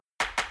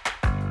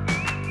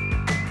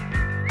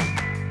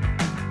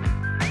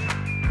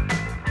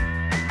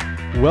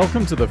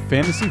Welcome to the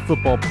Fantasy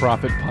Football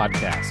Profit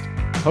Podcast,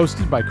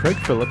 hosted by Craig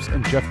Phillips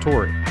and Jeff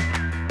Torrey.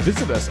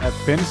 Visit us at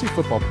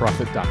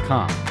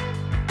fantasyfootballprofit.com.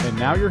 And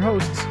now your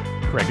hosts,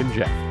 Craig and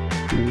Jeff.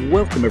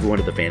 Welcome everyone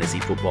to the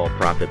Fantasy Football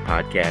Profit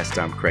Podcast.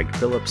 I'm Craig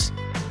Phillips,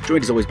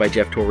 joined as always by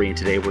Jeff Torrey, and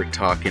today we're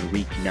talking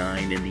Week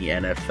 9 in the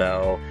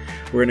NFL.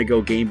 We're going to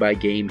go game by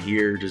game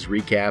here, just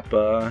recap,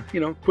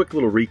 quick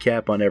little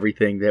recap on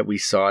everything that we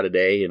saw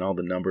today and all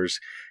the numbers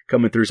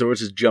coming through. So let's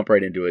just jump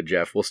right into it,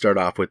 Jeff. We'll start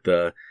off with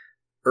the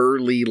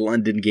early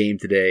London game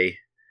today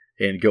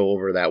and go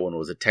over that one.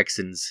 Was it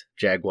Texans,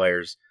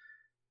 Jaguars?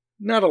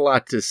 Not a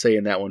lot to say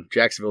in that one.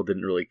 Jacksonville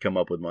didn't really come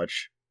up with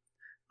much.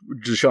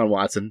 Deshaun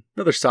Watson,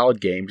 another solid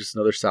game, just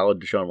another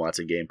solid Deshaun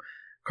Watson game.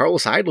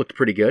 Carlos Hyde looked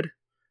pretty good.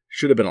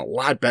 Should have been a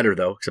lot better,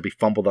 though, except he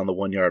fumbled on the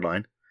 1 yard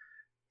line.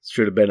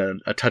 Should have been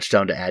a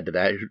touchdown to add to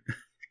that.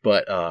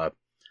 But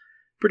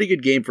pretty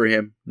good game for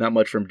him. Not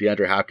much from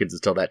DeAndre Hopkins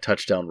until that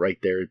touchdown right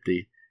there at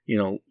the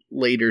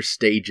later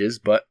stages.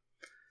 But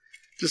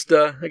just,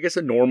 I guess,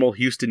 a normal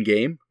Houston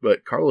game.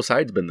 But Carlos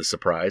Hyde's been the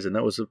surprise, and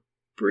that was a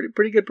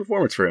pretty good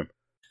performance for him.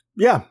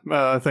 Yeah,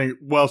 I think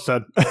well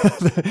said.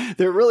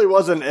 There really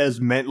wasn't as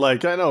many.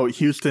 I know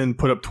Houston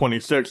put up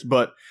 26,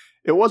 but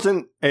it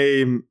wasn't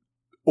a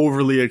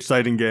overly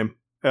exciting game.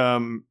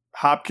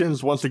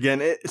 Hopkins, once again,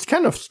 it's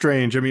kind of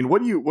strange. I mean,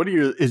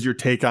 is your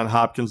take on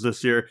Hopkins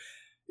this year?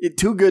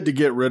 Too good to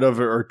get rid of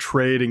or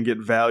trade and get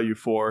value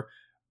for.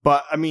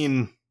 But I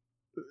mean,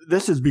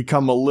 this has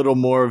become a little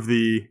more of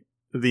the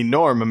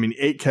norm. I mean,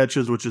 8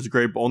 catches, which is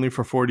great, but only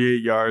for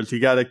 48 yards. He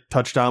got a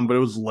touchdown, but it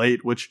was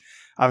late, which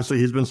obviously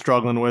he's been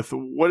struggling with.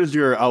 What is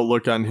your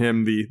outlook on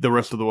him the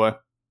rest of the way?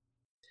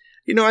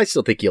 I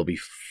still think he'll be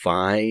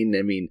fine.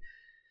 I mean,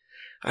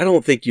 I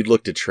don't think you'd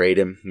look to trade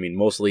him. I mean,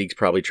 most leagues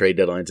probably trade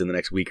deadlines in the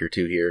next week or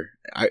two here.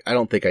 I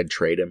don't think I'd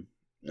trade him.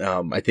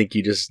 I think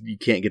you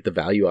can't get the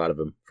value out of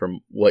him from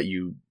what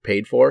you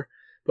paid for.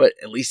 But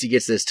at least he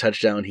gets this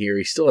touchdown here.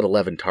 He's still at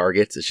 11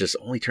 targets. It just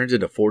only turns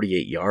into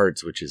 48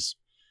 yards, which is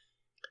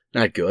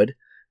not good.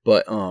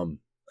 But I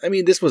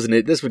mean, this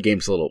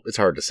game's it's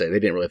hard to say. They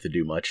didn't really have to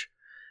do much.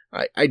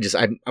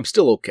 I'm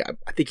still okay.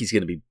 I think he's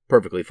going to be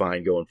perfectly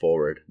fine going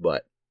forward.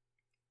 But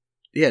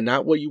yeah,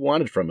 not what you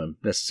wanted from him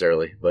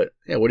necessarily. But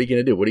yeah, what are you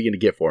going to do? What are you going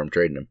to get for him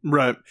trading him?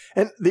 Right.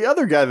 And the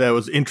other guy that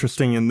was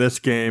interesting in this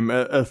game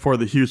for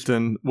the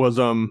Houston was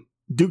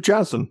Duke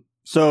Johnson.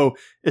 So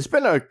it's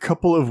been a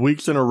couple of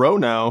weeks in a row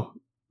now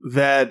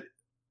that,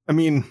 I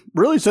mean,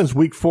 really since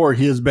week 4,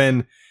 he has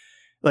been,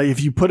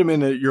 if you put him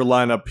in your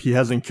lineup, he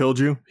hasn't killed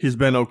you. He's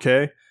been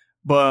okay.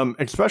 But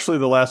especially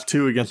the last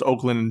 2 against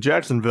Oakland and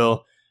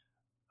Jacksonville,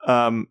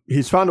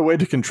 he's found a way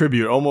to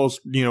contribute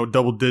almost,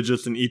 double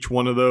digits in each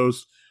one of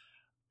those.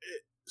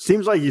 It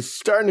seems like he's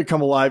starting to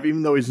come alive,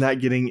 even though he's not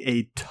getting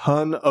a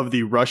ton of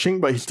the rushing,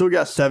 but he still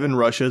got 7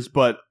 rushes.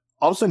 But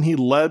all of a sudden he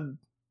led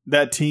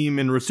that team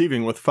in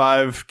receiving with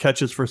 5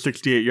 catches for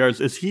 68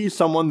 yards. Is he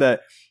someone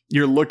that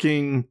you're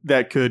looking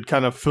that could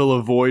kind of fill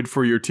a void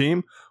for your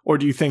team? Or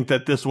do you think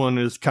that this one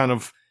is kind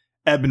of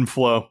ebb and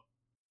flow? I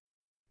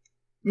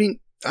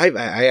mean,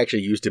 I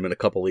actually used him in a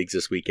couple leagues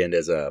this weekend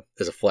as a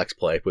flex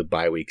play with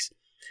bye weeks.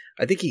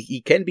 I think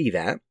he can be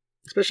that,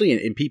 especially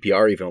in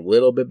PPR, even a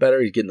little bit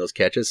better. He's getting those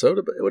catches. So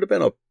it would have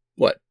been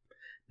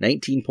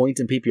 19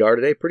 points in PPR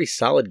today. Pretty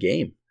solid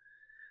game.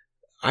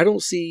 I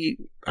don't see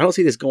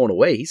this going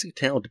away. He's a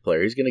talented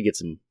player. He's going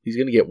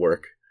to get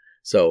work.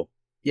 So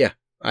yeah,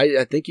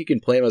 I think you can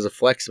play him as a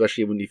flex,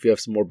 especially when you have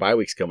some more bye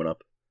weeks coming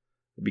up.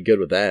 I'd be good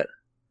with that.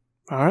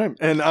 All right.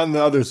 And on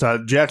the other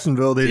side,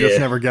 Jacksonville, they just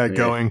never got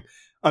going.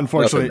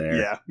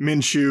 Unfortunately,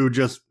 Minshew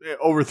just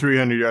over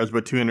 300 yards,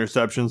 but 2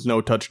 interceptions,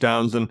 no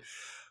touchdowns. And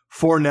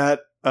Fournette,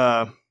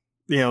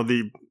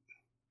 he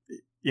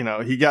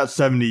got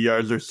 70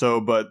 yards or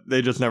so, but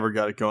they just never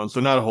got it going. So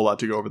not a whole lot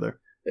to go over there.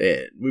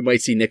 We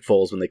might see Nick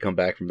Foles when they come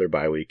back from their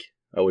bye week.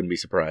 I wouldn't be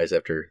surprised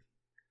after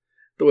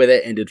the way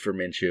that ended for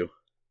Minshew.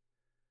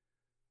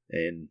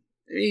 And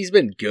he's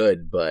been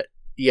good, but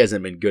he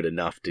hasn't been good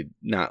enough to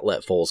not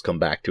let Foles come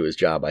back to his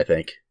job, I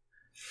think.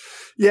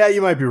 Yeah,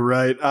 you might be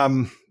right.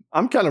 I'm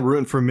kind of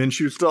rooting for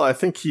Minshew still. I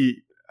think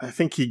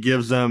he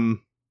gives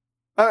them.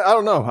 I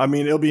don't know. I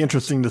mean, it'll be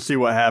interesting to see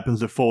what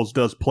happens if Foles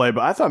does play.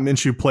 But I thought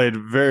Minshew played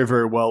very,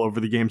 very well over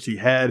the games he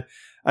had.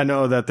 I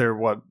know that they're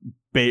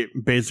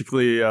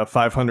basically a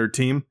 500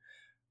 team,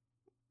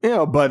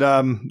 but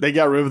they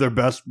got rid of their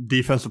best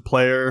defensive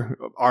player,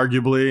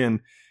 arguably,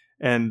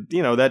 and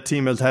that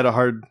team has had a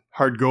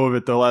hard go of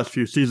it the last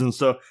few seasons.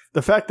 So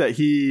the fact that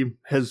he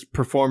has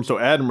performed so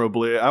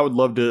admirably, I would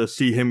love to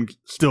see him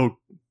still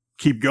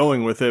keep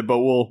going with it, but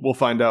we'll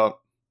find out.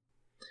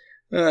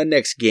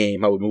 Next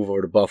game, I would move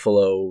over to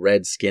Buffalo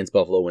Redskins.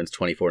 Buffalo wins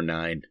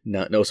 24-9.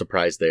 No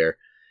surprise there.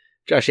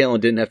 Josh Allen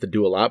didn't have to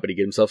do a lot, but he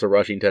gave himself a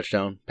rushing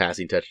touchdown,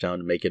 passing touchdown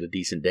to make it a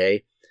decent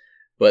day.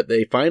 But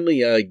they finally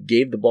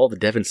gave the ball to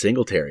Devin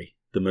Singletary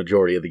the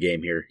majority of the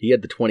game here. He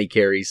had the 20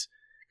 carries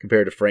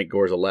compared to Frank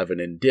Gore's 11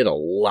 and did a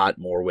lot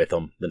more with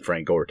them than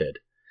Frank Gore did.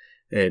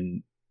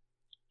 And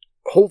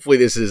hopefully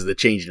this is the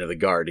changing of the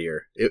guard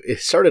here. It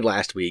started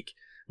last week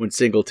when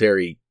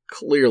Singletary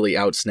clearly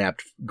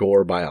outsnapped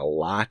Gore by a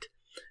lot,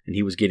 and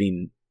he was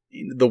getting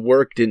the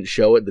work. Didn't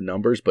show it, the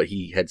numbers, but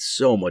he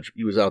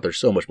was out there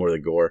so much more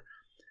than Gore.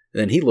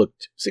 And then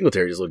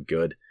Singletary just looked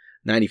good.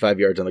 95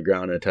 yards on the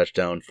ground and a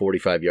touchdown,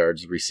 45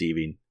 yards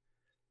receiving.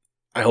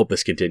 I hope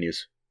this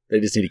continues. They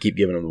just need to keep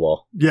giving him the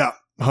ball. Yeah,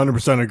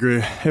 100%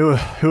 agree.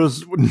 It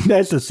was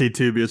nice to see,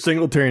 too, because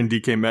Singletary and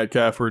DK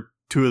Metcalf were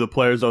two of the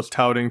players I was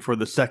touting for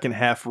the second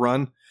half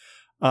run.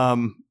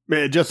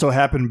 It just so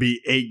happened to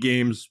be 8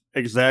 games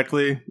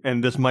exactly,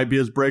 and this might be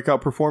his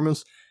breakout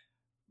performance.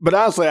 But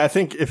honestly, I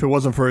think if it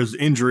wasn't for his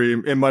injury,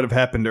 it might have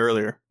happened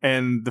earlier.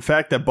 And the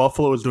fact that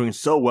Buffalo is doing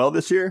so well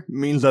this year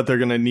means that they're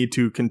going to need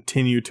to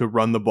continue to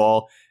run the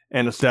ball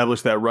and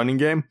establish that running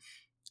game.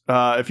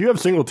 If you have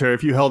Singletary,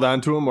 if you held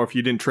on to him or if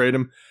you didn't trade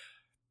him,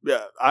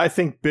 yeah, I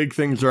think big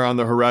things are on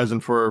the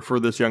horizon for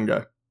this young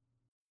guy.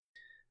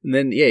 And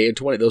then, he had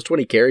those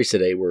 20 carries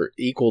today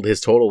equaled his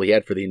total he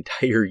had for the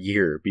entire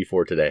year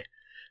before today.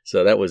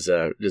 So that was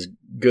just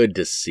good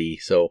to see.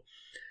 So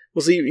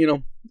we'll see,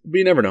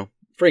 we never know.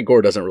 Frank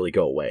Gore doesn't really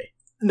go away.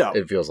 No.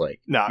 It feels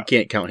like. No. You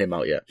can't count him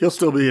out yet. He'll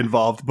still be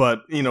involved,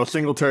 but,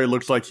 Singletary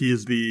looks like he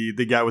is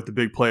the guy with the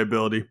big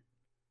playability.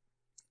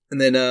 And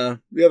then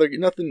the other,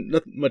 nothing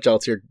much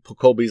else here.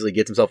 Cole Beasley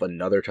gets himself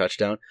another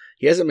touchdown.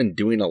 He hasn't been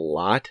doing a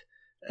lot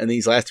in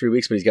these last 3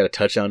 weeks, but he's got a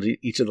touchdown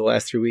each of the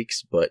last 3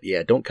 weeks. But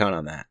yeah, don't count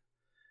on that.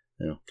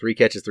 3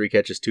 catches,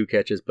 2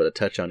 catches, but a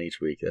touchdown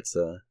each week. That's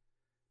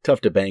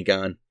tough to bank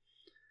on.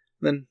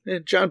 And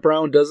then John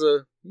Brown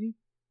he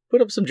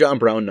put up some John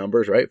Brown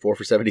numbers, right? 4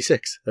 for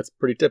 76. That's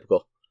pretty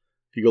typical.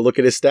 If you go look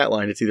at his stat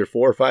line, it's either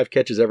 4 or 5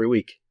 catches every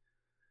week.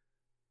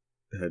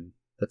 And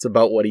that's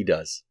about what he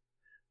does.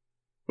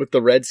 With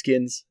the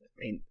Redskins,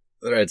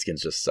 the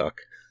Redskins just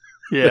suck.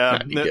 Yeah.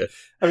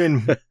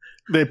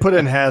 They put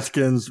in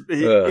Haskins.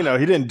 He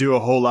didn't do a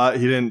whole lot.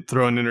 He didn't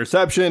throw an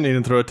interception. He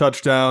didn't throw a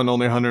touchdown,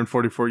 only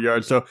 144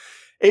 yards. So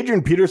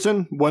Adrian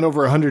Peterson went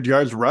over 100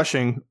 yards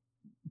rushing.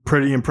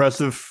 Pretty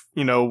impressive,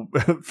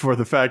 for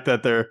the fact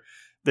that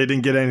they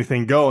didn't get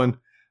anything going.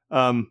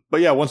 But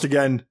yeah, once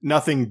again,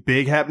 nothing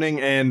big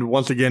happening. And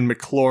once again,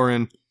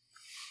 McLaurin,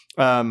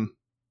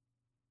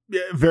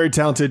 very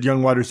talented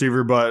young wide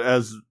receiver, but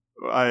as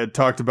I had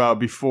talked about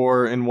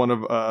before in one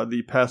of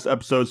the past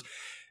episodes,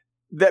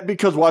 that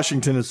because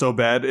Washington is so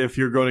bad, if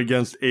you're going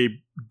against a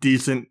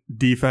decent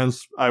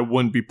defense, I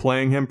wouldn't be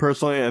playing him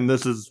personally. And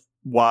this is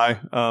why,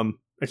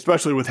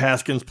 especially with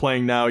Haskins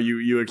playing now,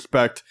 you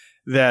expect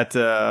that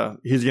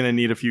he's going to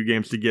need a few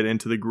games to get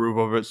into the groove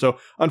of it. So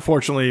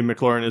unfortunately,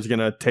 McLaurin is going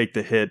to take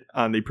the hit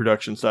on the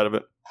production side of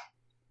it.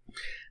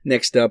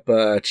 Next up,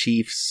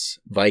 Chiefs,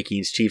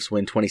 Vikings. Chiefs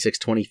win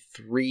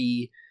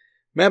 26-23.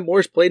 Matt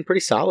Moore's played pretty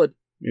solid.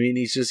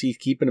 He's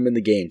keeping them in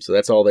the game, so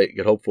that's all they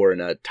could hope for.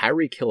 And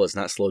Tyreek Hill has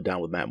not slowed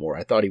down with Matt Moore.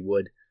 I thought he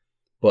would,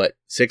 but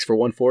 6 for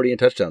 140 and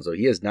touchdowns, so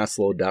he has not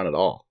slowed down at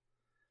all.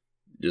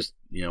 Just,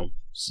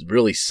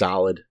 really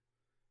solid.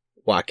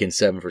 Watkins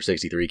 7 for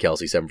 63,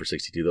 Kelsey 7 for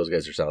 62. Those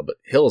guys are solid, but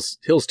Hill's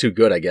too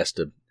good, I guess,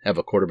 to have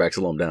a quarterback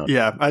slow him down.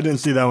 Yeah, I didn't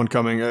see that one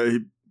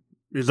coming.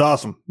 He's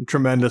awesome,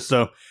 tremendous.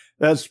 So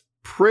that's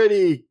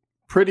pretty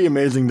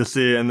amazing to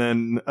see. And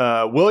then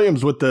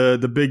Williams with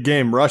the big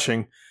game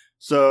rushing.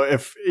 So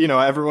if,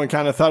 everyone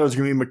kind of thought it was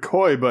going to be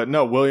McCoy, but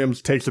no,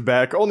 Williams takes it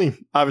back.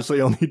 Obviously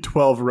only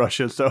 12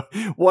 rushes. So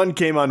one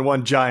came on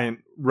one giant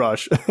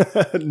rush,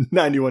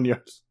 91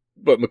 yards.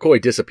 But McCoy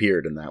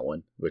disappeared in that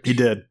one. Which he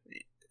did.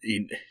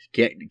 You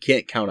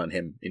can't count on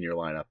him in your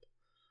lineup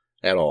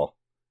at all.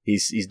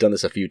 He's done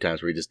this a few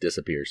times where he just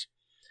disappears.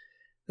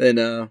 Then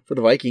for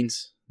the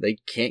Vikings, they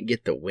can't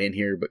get the win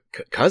here, but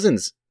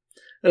Cousins,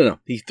 I don't know.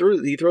 He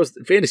throws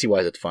fantasy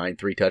wise, it's fine,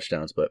 3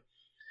 touchdowns, but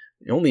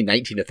only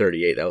 19 to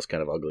 38. That was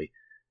kind of ugly.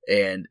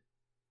 And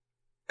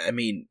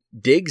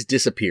Diggs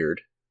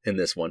disappeared in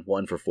this one,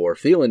 1 for 4.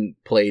 Thielen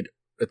played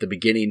at the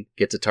beginning,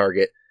 gets a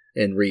target,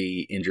 and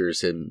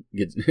re-injures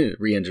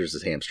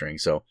his hamstring.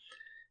 So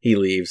he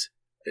leaves.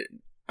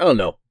 I don't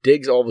know.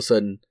 Diggs all of a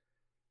sudden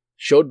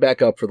showed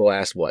back up for the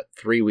last,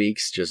 3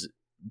 weeks, just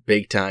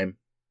big time.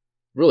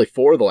 Really,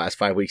 4 of the last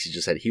 5 weeks, he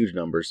just had huge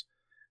numbers.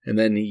 And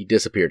then he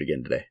disappeared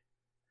again today.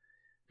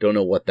 Don't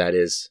know what that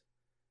is.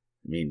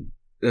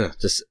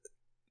 Just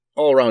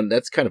all around,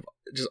 that's kind of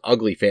just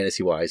ugly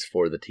fantasy-wise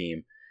for the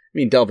team.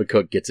 Dalvin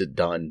Cook gets it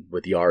done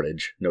with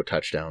yardage, no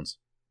touchdowns.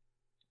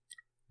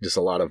 Just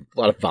a lot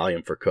of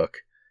volume for Cook.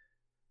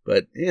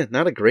 But, yeah,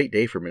 not a great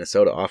day for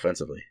Minnesota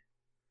offensively.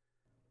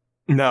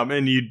 No,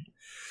 man,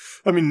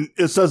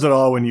 it says it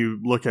all when you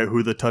look at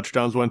who the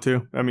touchdowns went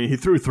to. He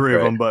threw 3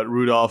 of them, but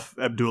Rudolph,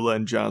 Abdullah,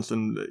 and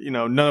Johnson,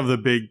 none of the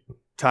big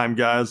time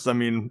guys.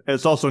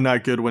 It's also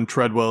not good when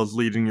Treadwell is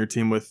leading your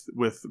team with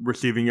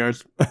receiving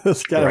yards.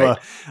 It's kind of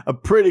a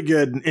pretty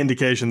good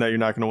indication that you're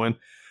not going to win.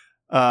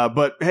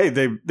 But hey,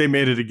 they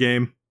made it a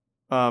game.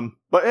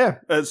 But yeah,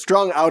 a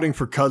strong outing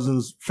for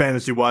Cousins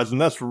fantasy wise,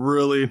 and that's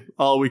really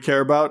all we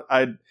care about.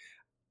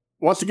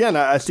 Once again,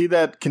 I see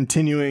that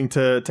continuing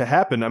to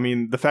happen.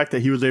 The fact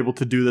that he was able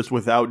to do this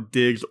without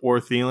Diggs or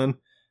Thielen,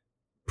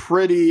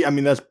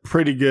 that's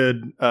pretty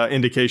good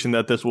indication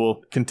that this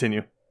will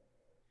continue.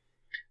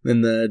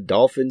 Then the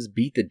Dolphins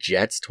beat the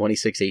Jets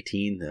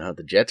 26-18.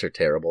 The Jets are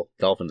terrible.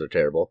 Dolphins are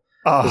terrible.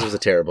 This was a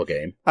terrible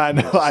game. I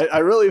know. I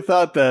really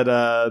thought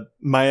that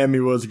Miami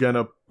was going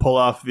to pull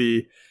off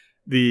the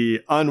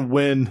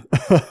unwin,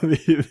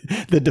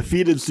 the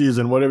defeated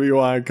season, whatever you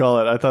want to call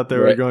it. I thought they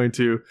were going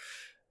to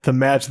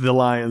match the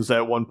Lions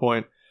at one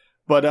point.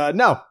 But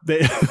no,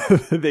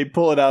 they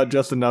pull it out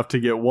just enough to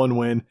get one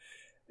win.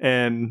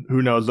 And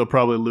who knows, they'll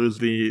probably lose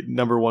the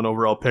number 1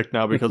 overall pick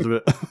now because of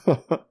it.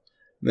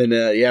 Then,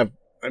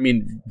 I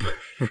mean,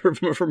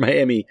 for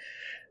Miami,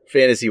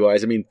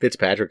 fantasy-wise, I mean,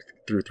 Fitzpatrick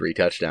threw 3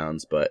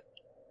 touchdowns, but,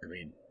 I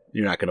mean,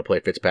 you're not going to play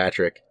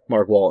Fitzpatrick.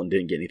 Mark Walton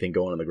didn't get anything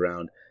going on the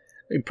ground.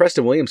 I mean,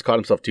 Preston Williams caught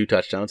himself 2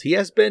 touchdowns. He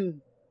has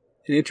been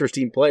an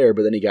interesting player,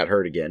 but then he got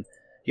hurt again.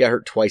 He got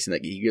hurt twice in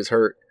that game. He gets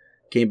hurt,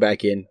 came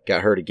back in,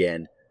 got hurt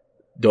again.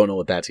 Don't know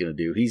what that's going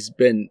to do. He's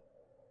been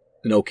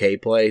an okay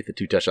play. The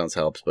 2 touchdowns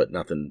helps, but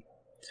nothing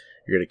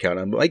you're going to count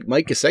on.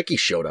 Mike Gesicki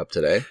showed up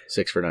today,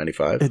 6 for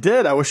 95. It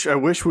did. I wish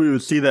we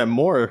would see that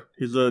more.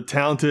 He's a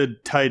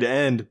talented tight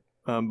end,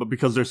 but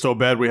because they're so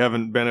bad, we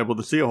haven't been able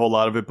to see a whole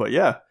lot of it. But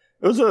yeah,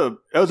 it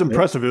was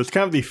impressive. It was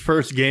kind of the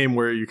first game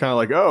where you're kind of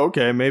like, oh,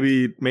 okay,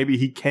 maybe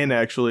he can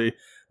actually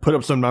put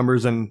up some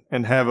numbers and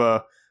have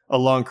a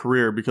long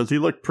career, because he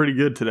looked pretty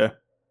good today.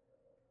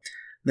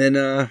 Then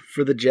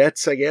for the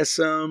Jets, I guess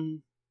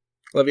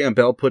Le'Veon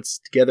Bell puts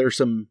together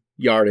some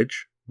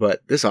yardage,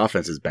 but this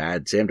offense is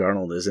bad. Sam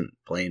Darnold isn't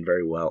playing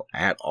very well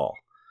at all.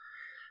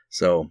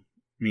 So,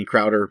 I mean,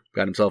 Crowder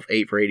got himself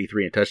 8 for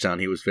 83 and a touchdown.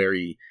 He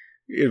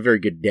had a very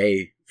good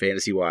day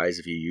fantasy-wise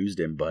if you used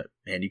him, but,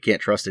 man, you can't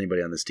trust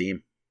anybody on this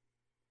team.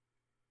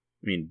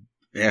 I mean,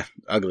 yeah,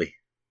 ugly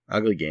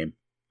game.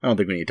 I don't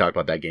think we need to talk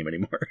about that game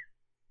anymore.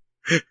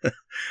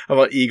 How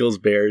about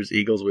Eagles-Bears?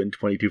 Eagles win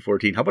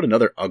 22-14. How about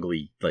another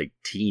ugly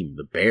team,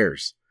 the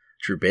Bears?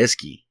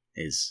 Trubisky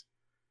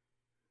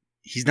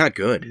he's not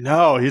good.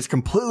 No, he's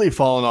completely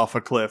fallen off a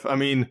cliff. I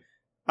mean,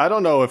 I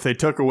don't know if they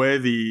took away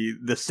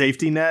the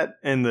safety net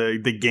and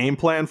the game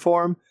plan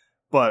for him,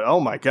 but oh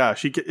my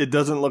gosh, it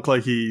doesn't look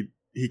like he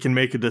can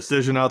make a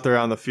decision out there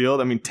on the field.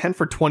 I mean, 10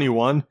 for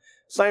 21.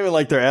 It's not even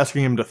like they're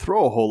asking him to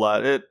throw a whole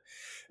lot.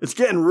 It's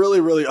getting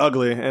really, really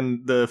ugly,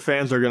 and the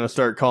fans are going to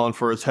start calling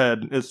for his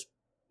head. It's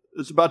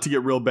about to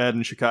get real bad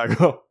in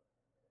Chicago.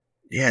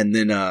 Yeah, and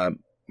then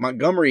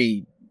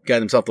Montgomery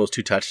got himself those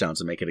 2 touchdowns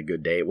to make it a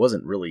good day. It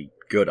wasn't really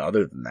good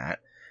other than that.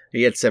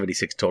 He had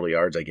 76 total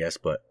yards, I guess,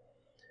 but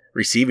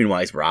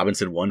receiving-wise,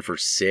 Robinson 1 for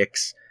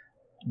 6.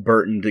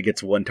 Burton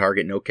gets 1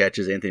 target, no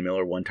catches. Anthony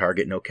Miller 1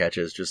 target, no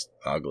catches. Just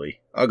ugly.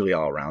 Ugly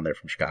all around there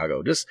from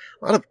Chicago. Just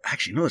a lot of,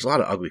 there's a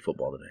lot of ugly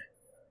football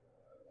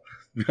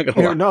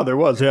today. No, there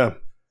was, yeah.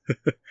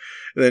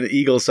 Then the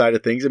Eagles side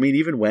of things, I mean,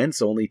 even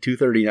Wentz, only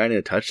 239 and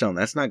a touchdown.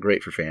 That's not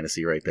great for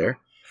fantasy right there.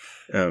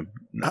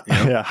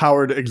 Yeah,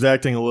 Howard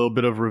exacting a little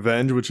bit of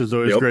revenge, which is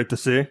always great to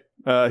see.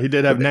 He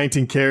did have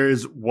 19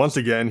 carries. Once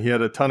again, he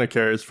had a ton of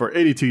carries for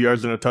 82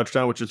 yards and a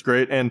touchdown, which is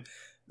great. And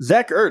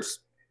Zach Ertz,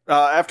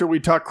 after we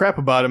talked crap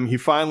about him, he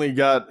finally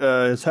got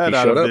his head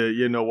out of the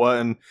you-know-what.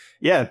 And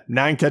yeah,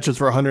 9 catches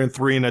for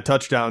 103 and a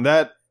touchdown.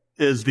 That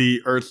is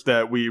the Ertz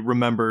that we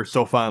remember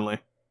so fondly.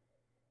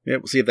 Yeah,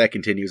 we'll see if that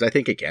continues. I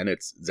think, again,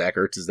 Zach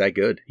Ertz is that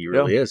good. He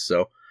really is.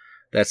 So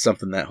that's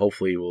something that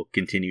hopefully will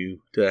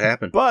continue to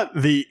happen. But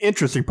the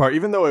interesting part,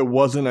 even though it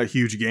wasn't a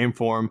huge game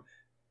for him,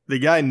 the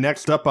guy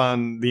next up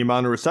on the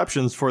amount of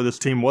receptions for this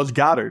team was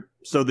Goddard.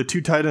 So the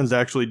 2 tight ends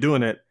actually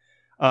doing it,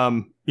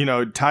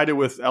 tied it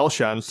with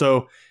Elshon.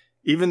 So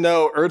even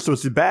though Ertz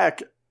was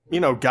back,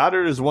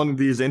 Goddard is one of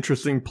these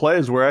interesting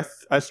plays where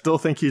I still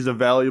think he's a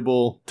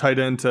valuable tight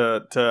end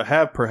to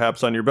have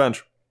perhaps on your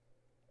bench.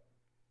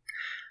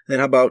 Then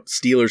how about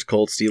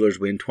Steelers-Colts? Steelers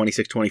win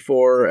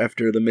 26-24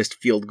 after the missed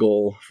field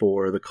goal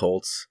for the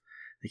Colts.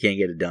 They can't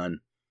get it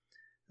done.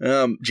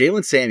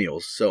 Jalen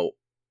Samuels. So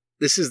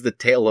this is the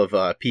tale of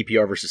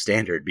PPR versus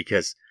Standard,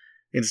 because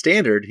in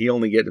Standard, he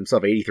only get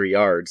himself 83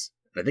 yards.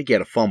 I think he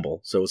had a fumble,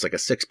 so it's like a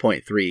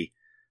 6.3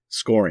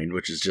 scoring,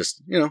 which is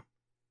just,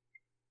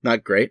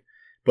 not great.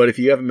 But if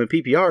you have him in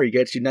PPR, he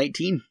gets you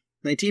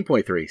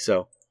 19.3.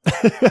 So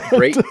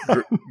great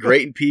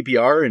in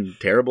PPR and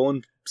terrible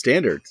in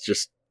Standard.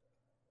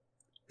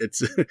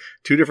 It's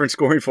 2 different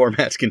scoring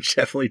formats can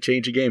definitely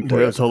change a game for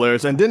you. That's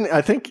hilarious. And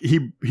I think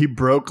he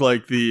broke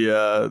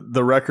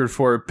the record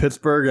for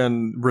Pittsburgh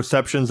and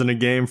receptions in a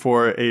game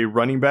for a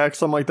running back,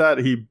 something like that.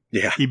 He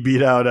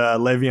beat out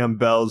Le'Veon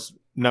Bell's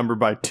number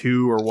by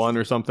 2 or 1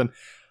 or something.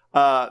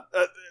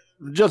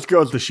 Just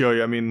goes to show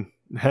you. I mean,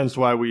 hence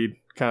why we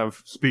kind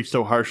of speak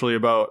so harshly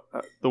about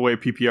the way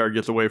PPR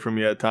gets away from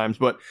you at times.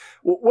 But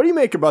what do you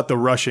make about the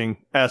rushing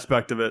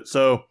aspect of it?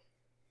 So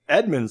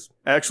Edmonds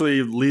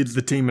actually leads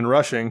the team in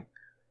rushing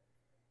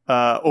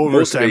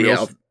over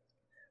Samuels.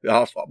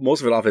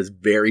 Most of it off his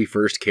very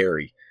first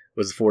carry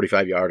was a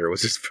 45-yarder.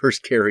 Was his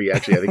first carry,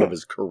 actually, I think, of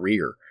his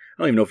career.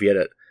 I don't even know if he had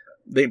it.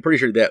 I'm pretty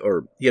sure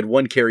or he had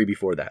 1 carry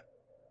before that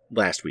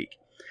last week.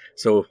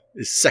 So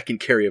his second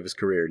carry of his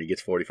career, and he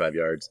gets 45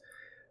 yards.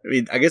 I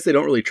mean, I guess they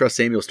don't really trust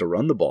Samuels to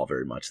run the ball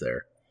very much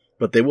there,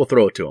 but they will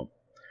throw it to him.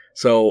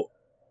 So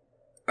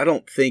I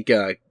don't think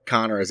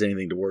Connor has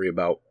anything to worry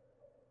about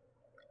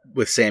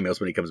with Samuels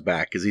when he comes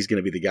back, because he's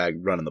going to be the guy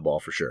running the ball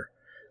for sure.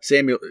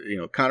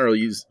 Connor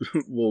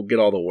will get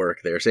all the work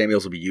there.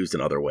 Samuels will be used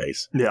in other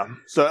ways. Yeah,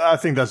 so I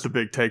think that's the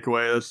big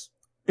takeaway. It's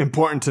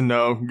important to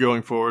know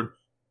going forward.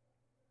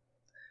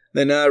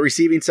 Then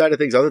receiving side of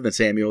things, other than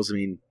Samuels, I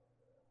mean,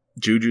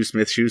 Juju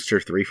Smith-Schuster,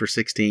 3 for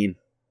 16.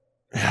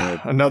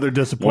 Another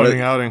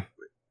disappointing outing.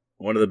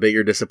 One of the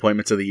bigger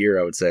disappointments of the year,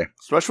 I would say.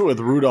 Especially with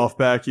Rudolph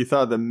back, you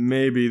thought that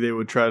maybe they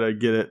would try to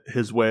get it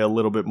his way a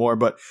little bit more.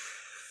 But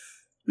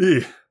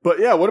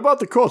yeah, what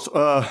about the Colts?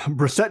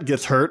 Brissett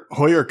gets hurt.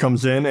 Hoyer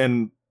comes in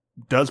and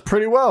does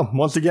pretty well.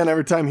 Once again,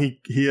 every time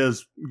he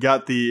has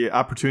got the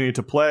opportunity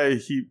to play,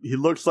 he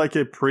looks like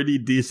a pretty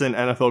decent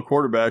NFL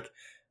quarterback.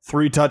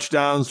 3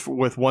 touchdowns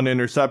with 1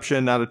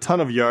 interception, not a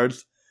ton of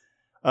yards.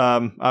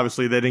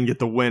 Obviously, they didn't get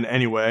the win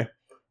anyway.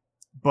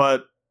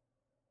 But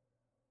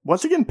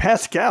once again,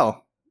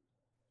 Pascal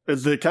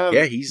is he's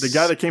the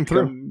guy that came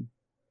through.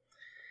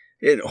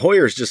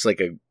 Hoyer's just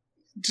like a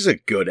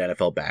good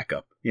NFL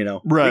backup,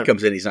 Right. He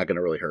comes in, he's not going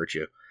to really hurt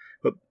you.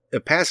 But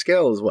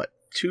Pascal is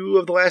 2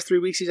 of the last 3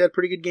 weeks he's had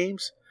pretty good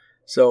games.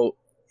 So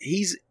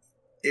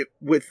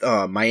with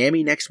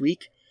Miami next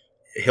week.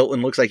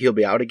 Hilton looks like he'll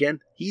be out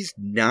again. He's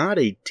not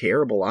a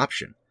terrible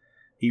option.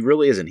 He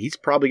really isn't. He's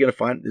probably going to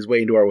find his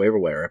way into our waiver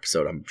wire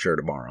episode, I'm sure,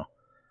 tomorrow.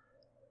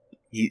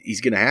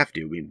 He's going to have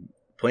to.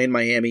 Playing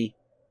Miami,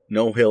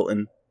 no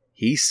Hilton.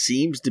 He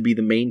seems to be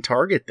the main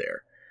target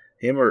there.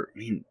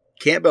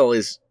 Campbell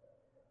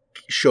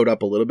showed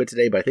up a little bit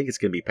today, but I think it's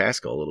going to be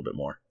Pascal a little bit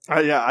more.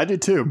 Yeah, I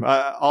did too.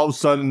 All of a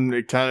sudden,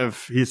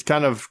 he's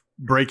kind of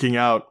breaking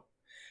out.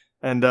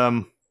 And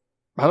I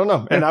don't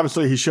know. And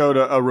obviously, he showed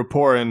a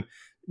rapport, and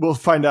we'll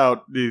find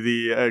out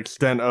the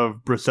extent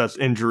of Brissett's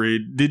injury.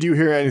 Did you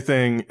hear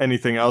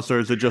anything else, or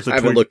is it just a tweak?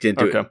 I haven't looked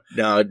into it.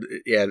 No,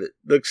 yeah, it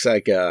looks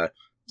like a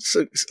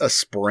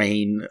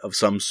sprain of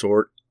some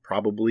sort,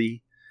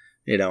 probably,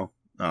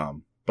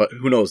 but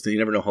who knows? You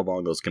never know how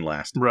long those can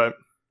last. Right.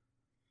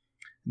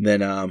 And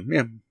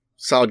then,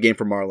 solid game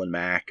for Marlon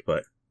Mack,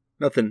 but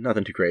nothing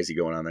too crazy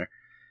going on there.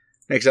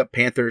 Next up,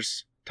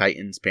 Panthers,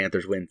 Titans.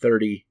 Panthers win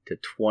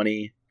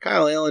 30-20.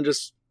 Kyle Allen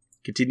just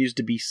continues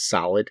to be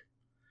solid.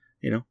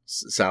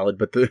 Solid,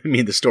 but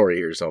the story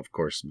here is, of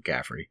course,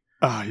 McCaffrey.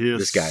 Oh, he is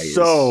this guy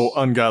so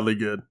ungodly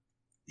good.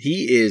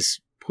 He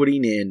is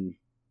putting in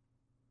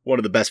one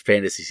of the best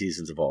fantasy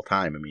seasons of all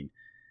time.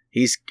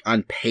 He's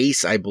on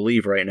pace, I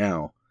believe, right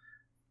now,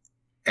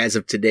 as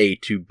of today,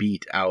 to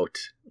beat out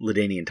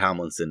LaDainian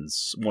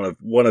Tomlinson's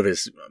one of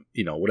his,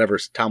 whatever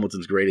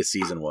Tomlinson's greatest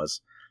season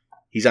was.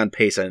 He's on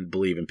pace, I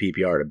believe, in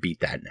PPR to beat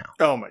that now.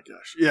 Oh my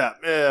gosh, yeah.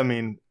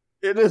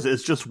 It is.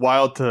 It's just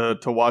wild to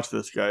watch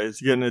this guy. He's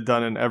getting it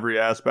done in every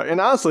aspect.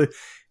 And honestly,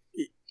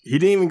 he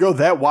didn't even go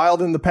that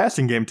wild in the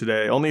passing game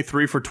today. Only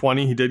 3 for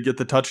 20. He did get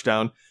the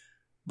touchdown.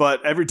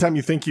 But every time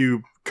you think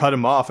you cut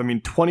him off,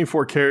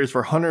 24 carries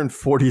for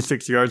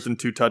 146 yards and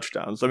 2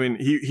 touchdowns.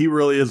 He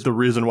really is the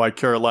reason why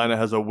Carolina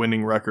has a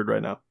winning record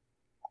right now.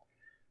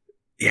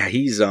 Yeah,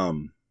 he's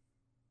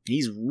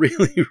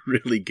really,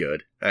 really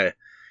good. The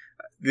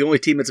only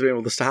team that's been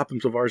able to stop him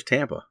so far is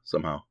Tampa,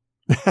 somehow.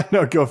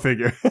 No, go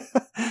figure.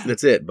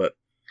 That's it. But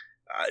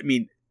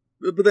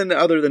but then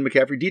other than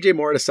McCaffrey, DJ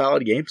Moore had a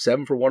solid game,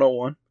 7 for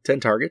 101, 10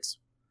 targets.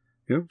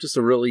 Just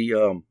a really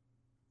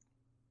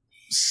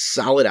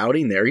solid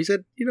outing there. He's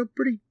had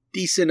pretty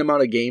decent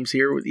amount of games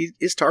here.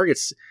 His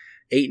targets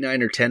 8,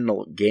 9, or 10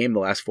 a game the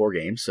last 4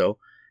 games, so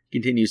he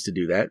continues to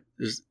do that.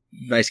 It's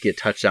nice to get a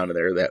touchdown in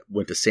there. That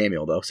went to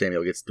Samuel though.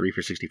 Samuel gets 3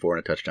 for 64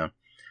 and a touchdown.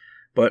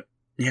 But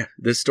yeah,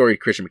 this story,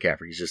 Christian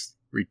McCaffrey, is just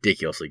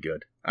ridiculously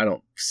good. I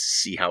don't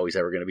see how he's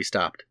ever going to be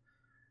stopped.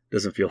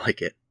 Doesn't feel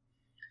like it.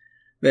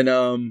 Then,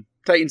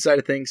 Titans side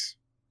of things,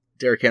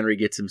 Derrick Henry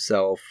gets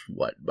himself,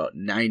 about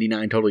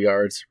 99 total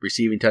yards,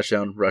 receiving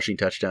touchdown, rushing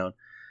touchdown.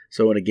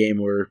 So in a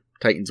game where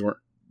Titans weren't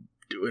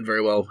doing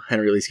very well,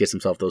 Henry at least gets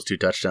himself those 2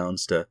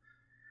 touchdowns.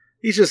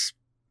 He's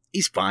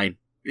fine.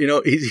 He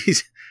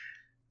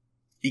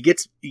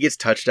gets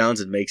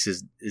touchdowns and makes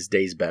his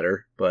days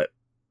better, but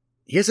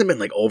he hasn't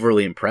been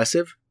overly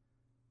impressive.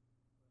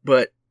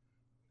 But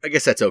I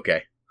guess that's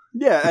okay.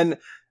 Yeah, and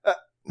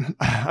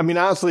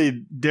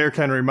honestly, Derrick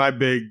Henry, my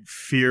big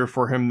fear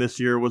for him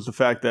this year was the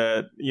fact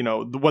that,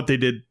 what they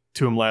did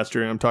to him last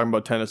year, and I'm talking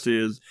about Tennessee,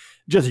 is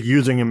just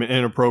using him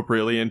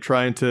inappropriately and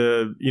trying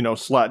to,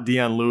 slot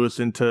Deion Lewis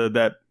into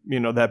that,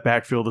 that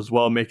backfield as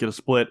well, make it a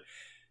split.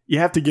 You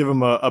have to give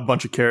him a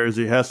bunch of carries.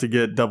 He has to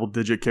get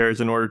double-digit carries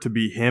in order to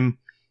be him.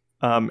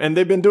 And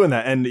they've been doing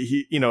that. And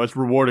he, it's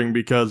rewarding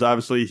because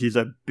obviously he's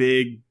a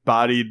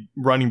big-bodied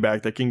running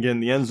back that can get in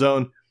the end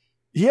zone.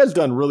 He has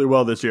done really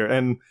well this year.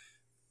 And,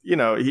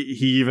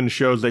 he even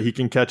shows that he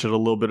can catch it a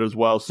little bit as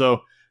well.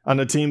 So on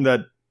a team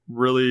that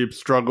really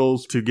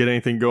struggles to get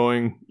anything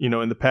going,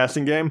 in the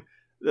passing game,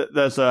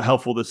 that's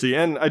helpful to see.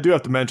 And I do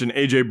have to mention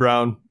A.J.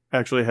 Brown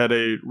actually had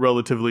a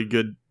relatively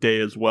good day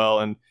as well.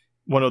 And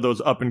one of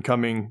those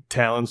up-and-coming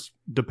talents,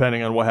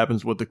 depending on what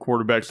happens with the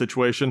quarterback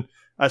situation.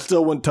 I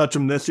still wouldn't touch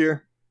him this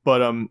year,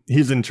 but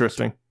he's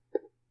interesting.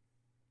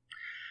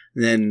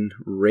 Then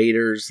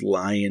Raiders,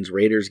 Lions.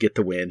 Raiders get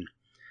the win.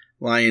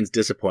 Lions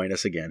disappoint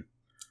us again.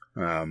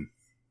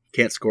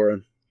 Can't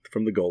score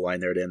from the goal line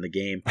there to end the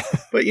game.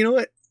 But you know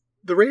what?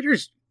 The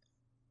Raiders,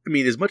 I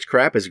mean, as much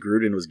crap as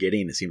Gruden was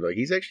getting, it seems like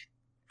he's actually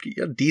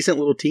a decent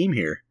little team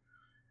here.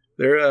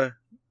 They're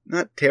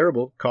not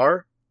terrible.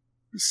 Carr,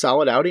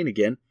 solid outing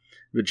again.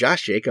 But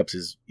Josh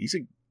Jacobs, he's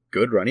a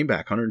good running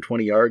back.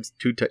 120 yards,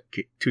 two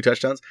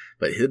touchdowns.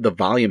 But the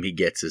volume he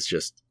gets is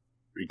just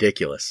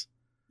ridiculous.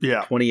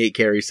 Yeah. 28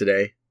 carries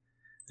today.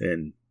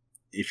 And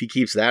if he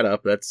keeps that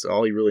up, that's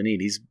all he really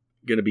needs. He's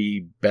going to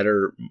be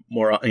better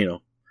more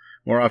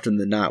often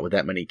than not with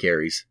that many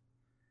carries.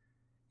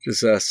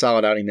 Just a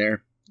solid outing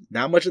there.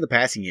 Not much in the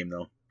passing game,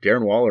 though.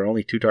 Darren Waller,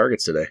 only 2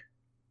 targets today.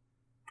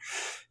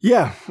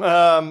 Yeah.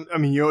 I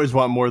mean, you always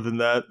want more than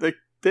that. They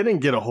didn't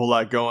get a whole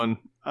lot going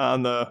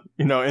on the,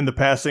 in the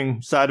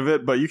passing side of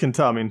it, but you can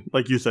tell, I mean,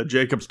 like you said,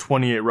 Jacobs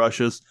 28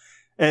 rushes.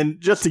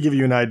 And just to give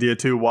you an idea,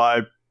 too,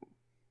 why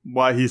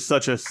he's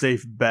such a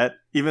safe bet,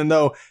 even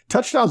though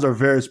touchdowns are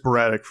very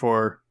sporadic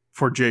for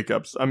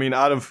Jacobs. I mean,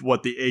 out of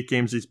the 8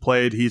 games he's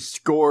played, he's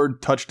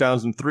scored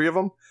touchdowns in 3 of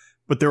them,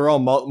 but they were all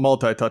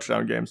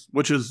multi-touchdown games,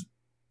 which is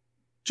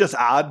just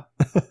odd.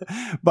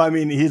 But I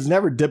mean, he's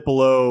never dipped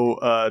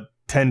below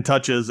 10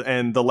 touches,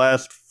 and the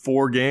last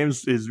 4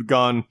 games he's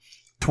gone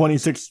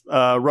 26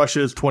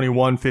 rushes,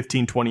 21,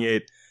 15,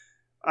 28.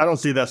 I don't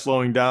see that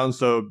slowing down,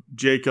 so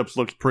Jacobs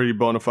looks pretty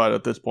bona fide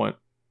at this point.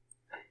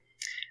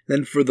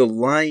 Then for the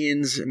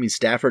Lions, I mean,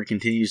 Stafford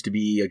continues to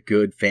be a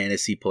good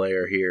fantasy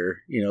player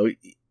here.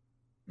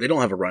 They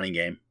don't have a running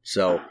game,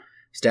 so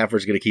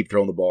Stafford's going to keep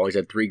throwing the ball. He's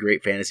had 3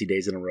 great fantasy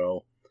days in a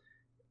row.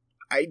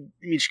 I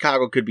mean,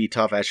 Chicago could be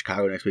tough at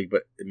Chicago next week,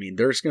 but I mean,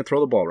 they're just going to throw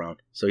the ball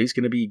around. So he's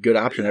going to be a good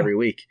option every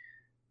week.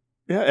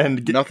 Yeah,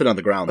 and nothing on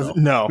the ground, though.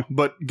 No,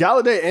 but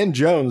Galladay and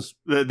Jones,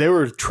 they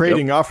were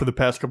trading off for the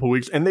past couple of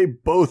weeks, and they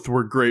both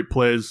were great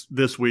plays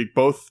this week,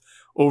 both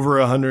over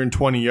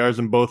 120 yards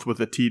and both with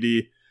a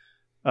TD.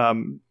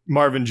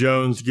 Marvin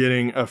Jones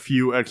getting a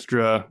few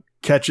extra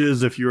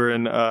catches. If you were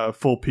in a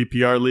full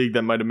PPR league,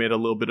 that might have made a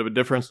little bit of a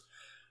difference.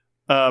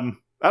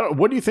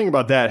 What do you think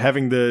about that,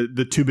 having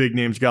the 2 big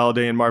names,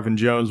 Galladay and Marvin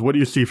Jones? What do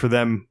you see for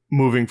them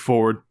moving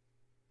forward?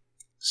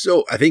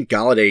 So I think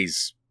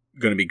Galladay's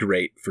going to be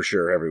great for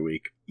sure every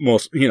week.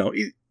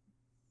 He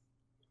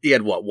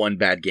had one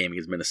bad game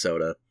against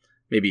Minnesota,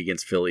 maybe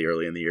against Philly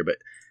early in the year, but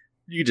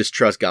you just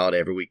trust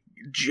Galladay every week.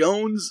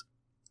 Jones,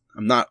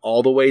 I'm not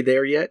all the way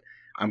there yet.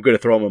 I'm going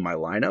to throw him in my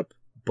lineup,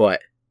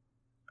 but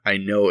I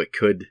know it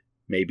could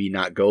maybe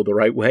not go the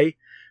right way.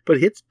 But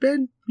it's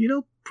been,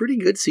 pretty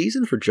good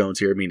season for Jones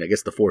here. I mean, I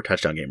guess the 4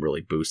 touchdown game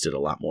really boosted a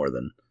lot more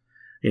than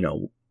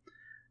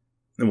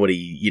what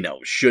he,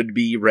 should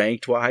be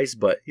ranked wise.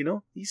 But,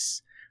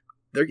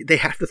 they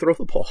have to throw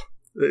the ball.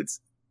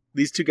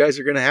 These 2 guys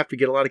are going to have to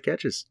get a lot of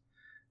catches.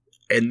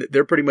 And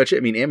they're pretty much it.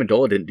 I mean,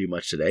 Amendola didn't do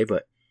much today,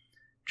 but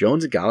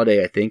Jones and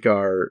Galladay, I think,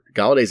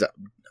 Galladay's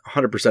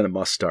 100% a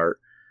must start.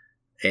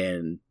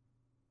 And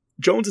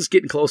Jones is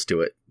getting close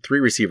to it. 3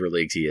 receiver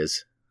leagues he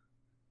is.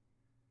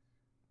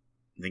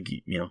 I think,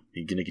 he's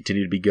going to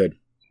continue to be good.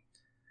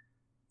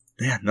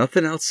 Yeah,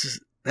 nothing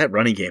else. That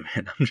running game,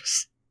 man. I'm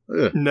just...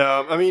 Ugh.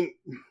 No, I mean...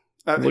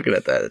 looking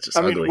at that, it's just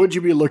ugly. Would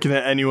you be looking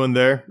at anyone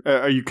there?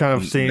 Are you kind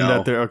of seeing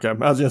that there? Okay. I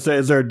was going to say,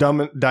 is there a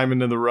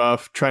diamond in the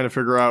rough trying to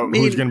figure out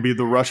who's going to be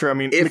the rusher? I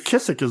mean,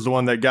 McKissick is the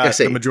one that got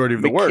the majority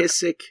of the work.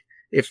 McKissick,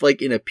 if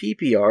like in a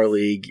PPR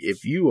league,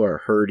 if you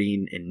are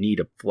hurting and need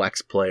a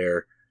flex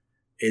player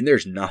and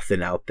there's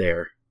nothing out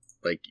there,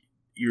 like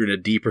you're in a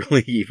deeper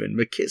league even,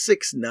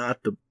 McKissick's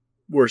not the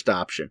worst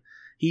option.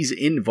 He's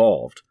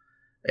involved.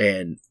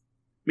 And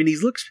I mean,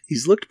 he's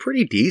looked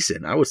pretty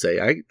decent, I would say.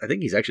 I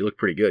think he's actually looked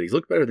pretty good. He's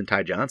looked better than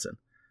Ty Johnson.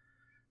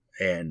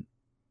 And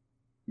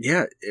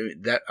yeah,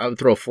 that I would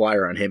throw a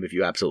flyer on him if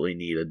you absolutely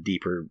need a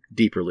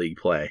deeper league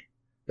play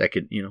that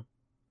could,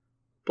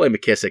 play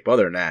McKissick. But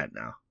other than that,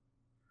 no,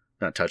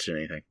 not touching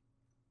anything.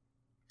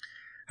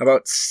 How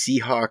about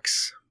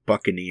Seahawks,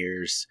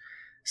 Buccaneers?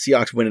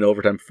 Seahawks win in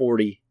overtime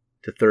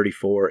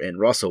 40-34, and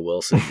Russell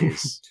Wilson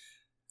is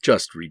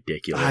just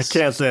ridiculous. I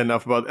can't say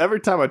enough about it. Every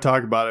time I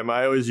talk about him,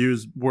 I always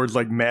use words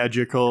like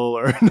magical,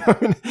 or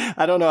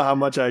I don't know how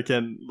much I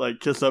can like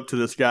kiss up to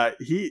this guy.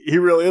 He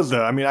really is,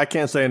 though. I mean, I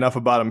can't say enough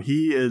about him.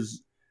 He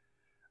is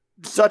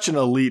such an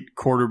elite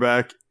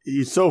quarterback.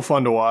 He's so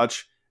fun to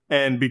watch,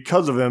 and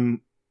because of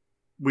him,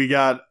 we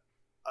got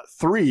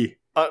 3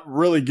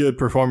 really good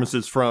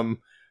performances from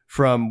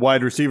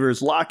wide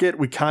receivers. Lockett,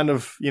 we kind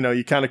of,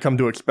 you kind of come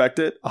to expect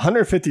it.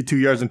 152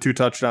 yards and 2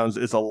 touchdowns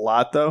is a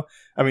lot, though.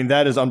 I mean,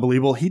 that is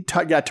unbelievable. He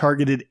got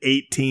targeted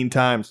 18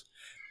 times.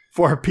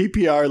 For a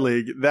PPR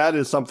league, that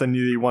is something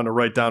you want to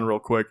write down real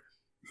quick,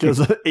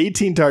 because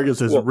 18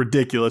 targets is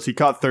ridiculous. He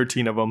caught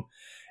 13 of them.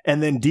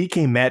 And then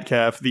DK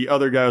Metcalf, the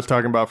other guy I was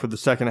talking about for the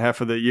second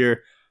half of the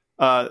year,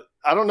 I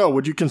don't know,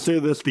 would you consider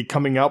this the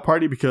coming out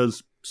party?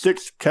 Because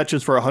 6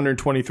 catches for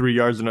 123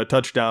 yards and a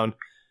touchdown.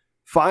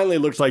 Finally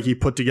looks like he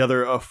put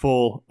together a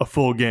full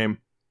game.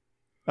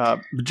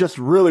 Just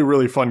really,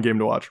 really fun game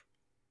to watch.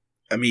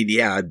 I mean,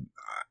 yeah,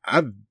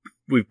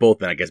 we've both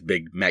been, I guess,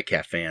 big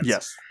Metcalf fans.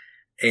 Yes.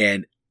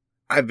 And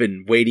I've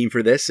been waiting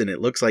for this, and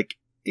it looks like,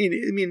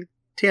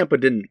 Tampa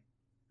didn't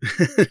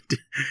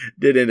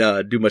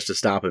do much to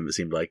stop him, it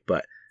seemed like.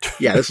 But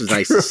yeah, this was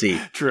nice to see.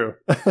 True.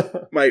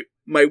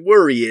 My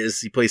worry is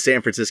he plays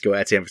San Francisco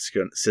at San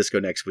Francisco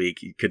next week.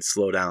 He could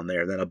slow down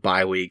there, then a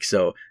bye week.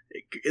 So,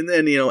 and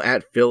then,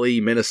 at Philly,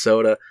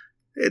 Minnesota,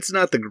 it's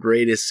not the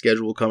greatest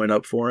schedule coming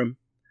up for him.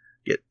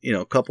 Get,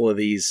 a couple of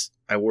these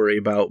I worry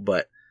about,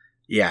 but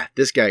yeah,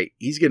 this guy,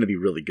 he's going to be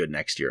really good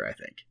next year, I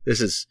think.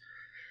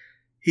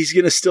 He's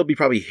going to still be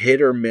probably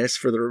hit or miss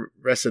for the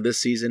rest of this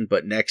season,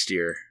 but next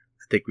year,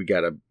 I think we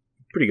got a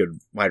pretty good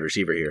wide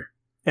receiver here.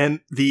 And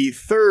the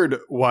third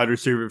wide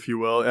receiver, if you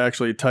will,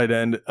 actually tight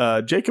end,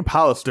 Jacob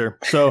Hollister.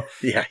 So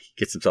yeah, he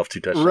gets himself 2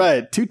 touchdowns.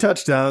 Right, 2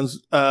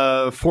 touchdowns,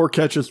 4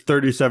 catches,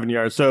 37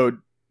 yards. So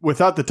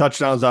without the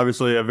touchdowns,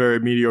 obviously a very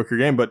mediocre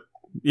game, but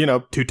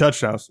 2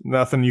 touchdowns.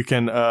 Nothing you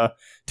can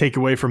take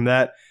away from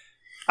that.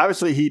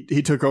 Obviously,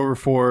 he took over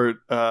for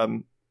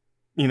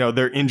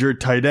their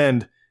injured tight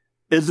end.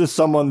 Is this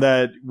someone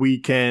that we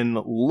can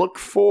look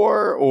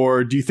for,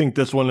 or do you think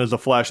this one is a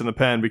flash in the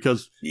pan?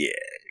 Because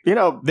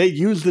they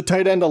use the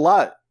tight end a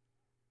lot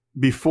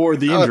before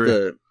the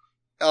injury.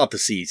 I'll have to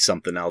see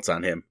something else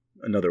on him.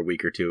 Another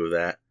week or two of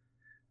that.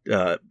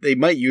 They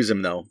might use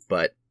him though,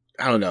 but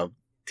I don't know.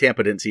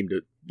 Tampa didn't seem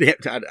to.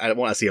 I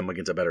want to see him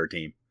against a better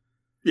team.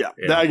 Yeah,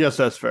 I guess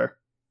that's fair.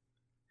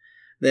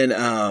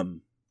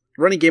 Then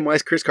running game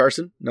wise, Chris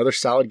Carson, another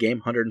solid game,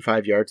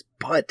 105 yards,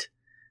 but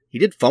he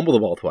did fumble the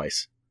ball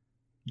twice.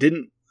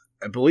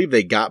 I believe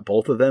they got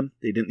both of them.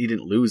 He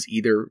didn't lose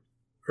either,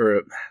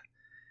 or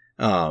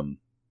I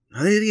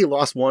think he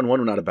lost one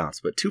went out of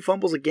bounds, but 2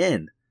 fumbles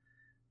again.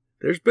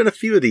 There's been a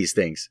few of these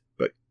things,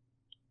 but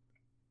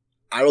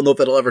I don't know if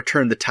that'll ever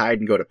turn the tide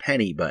and go to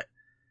Penny, but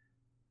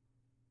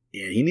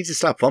yeah, he needs to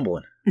stop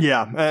fumbling.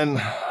 Yeah,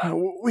 and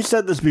we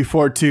said this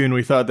before too, and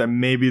we thought that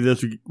maybe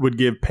this would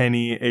give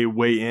Penny a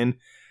way in,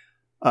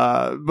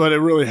 but it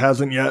really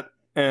hasn't yet.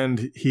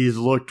 And he's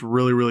looked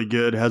really, really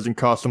good. Hasn't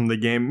cost him the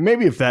game.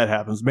 Maybe if that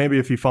happens, maybe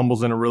if he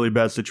fumbles in a really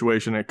bad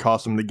situation, it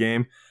costs him the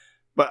game.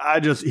 But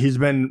he's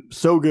been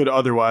so good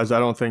otherwise. I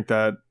don't think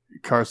that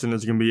Carson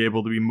is going to be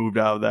able to be moved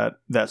out of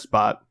that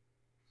spot.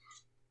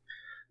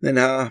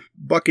 Then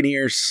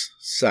Buccaneers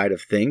side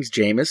of things,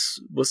 Jameis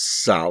was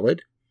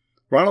solid.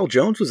 Ronald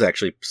Jones was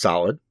actually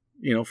solid,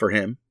 for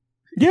him.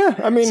 Yeah,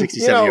 I mean,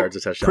 67 yards,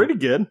 a touchdown. Pretty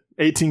good.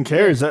 18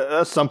 carries.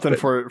 That's something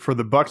for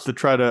the Bucs to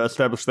try to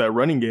establish that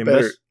running game.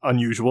 Better. That's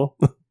unusual.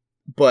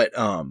 But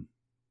do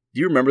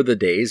you remember the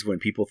days when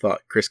people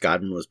thought Chris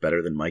Godwin was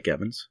better than Mike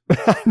Evans?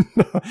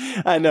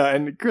 I know,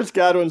 and Chris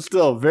Godwin's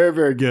still very,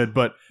 very good.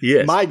 But he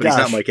is, my but gosh,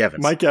 he's not Mike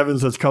Evans. Mike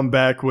Evans has come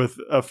back with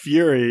a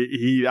fury.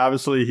 He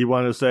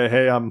wanted to say,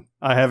 "Hey,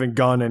 I haven't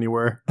gone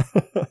anywhere,"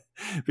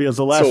 because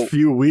the last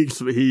few weeks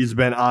he's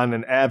been on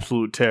an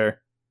absolute tear.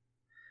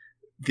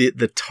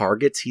 The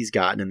targets he's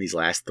gotten in these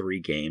last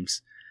 3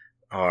 games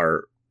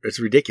it's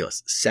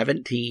ridiculous.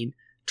 17,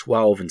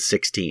 12, and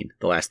 16,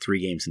 the last 3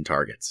 games in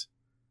targets.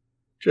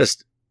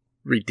 Just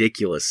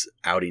ridiculous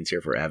outings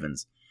here for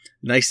Evans.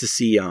 Nice to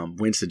see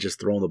Winston just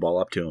throwing the ball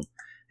up to him.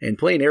 And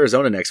playing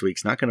Arizona next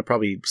week's not going to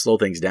probably slow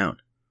things down.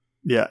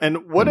 Yeah,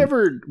 and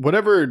whatever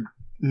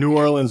New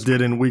Orleans did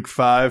in week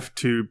 5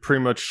 to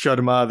pretty much shut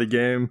him out of the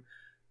game,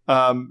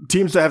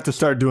 teams have to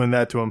start doing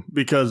that to him,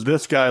 because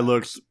this guy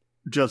looks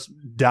just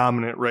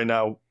dominant right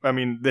now. I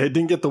mean, they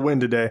didn't get the win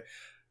today,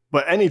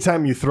 but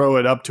anytime you throw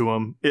it up to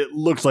him, it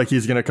looks like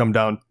he's going to come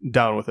down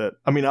with it.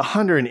 I mean,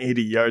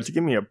 180 yards.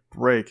 Give me a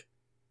break.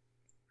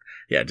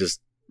 Yeah,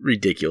 just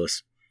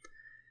ridiculous.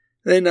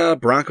 Then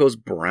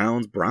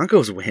Broncos-Browns.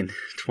 Broncos win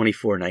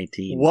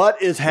 24-19.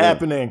 What is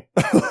happening?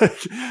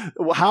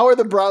 How are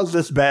the Browns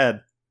this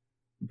bad?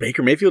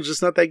 Baker Mayfield's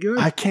just not that good.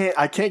 I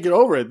can't get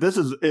over it.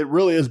 It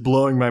really is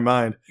blowing my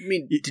mind. I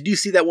mean, did you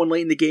see that one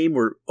late in the game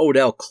where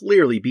Odell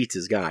clearly beats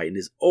his guy and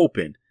is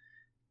open?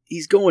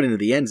 He's going into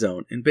the end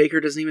zone, and Baker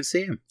doesn't even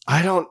see him.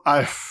 How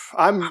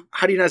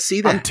do you not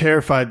see that? I'm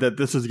terrified that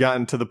this has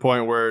gotten to the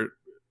point where,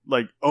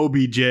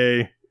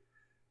 OBJ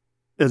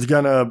is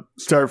gonna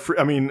start.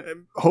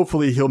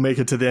 Hopefully he'll make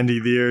it to the end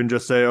of the year and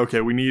just say,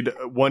 okay, we need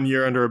 1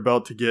 year under a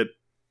belt to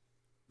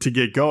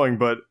get going.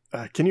 But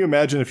can you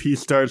imagine if he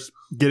starts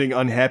getting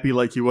unhappy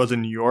like he was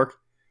in New York,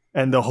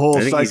 and the whole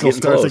cycle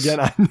starts again?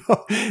 I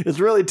know it's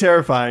really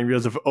terrifying,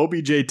 because if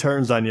OBJ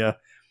turns on you,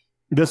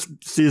 this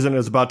season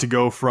is about to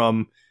go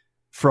from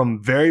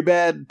very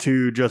bad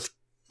to just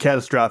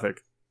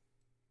catastrophic.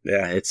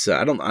 Yeah, it's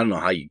I don't know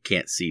how you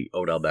can't see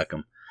Odell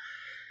Beckham,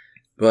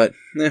 but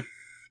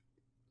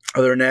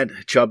other than that,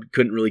 Chubb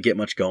couldn't really get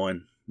much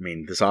going. I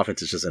mean, this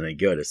offense is just not any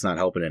good. It's not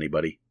helping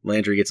anybody.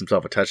 Landry gets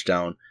himself a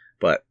touchdown,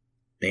 but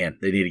man,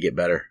 they need to get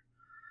better.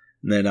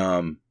 And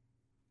then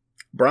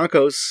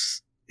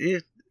Broncos,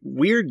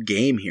 weird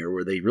game here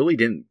where they really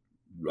didn't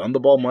run the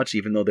ball much,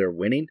 even though they're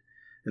winning.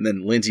 And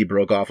then Lindsey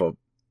broke off a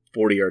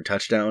 40-yard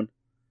touchdown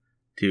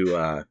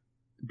to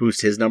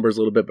boost his numbers a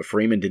little bit, but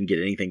Freeman didn't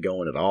get anything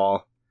going at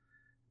all.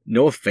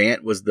 Noah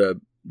Fant was the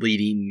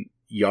leading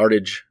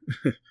yardage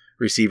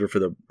receiver for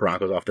the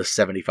Broncos off the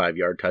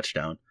 75-yard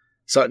touchdown.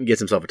 Sutton gets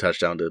himself a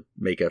touchdown to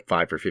make a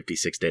 5 for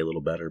 56 day a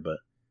little better, but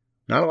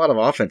not a lot of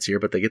offense here,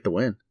 but they get the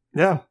win.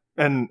 Yeah,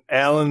 and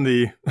Allen,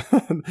 the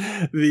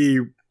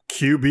the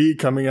QB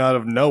coming out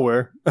of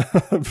nowhere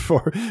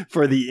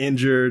for the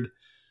injured.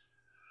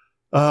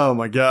 Oh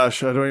my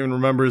gosh, I don't even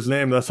remember his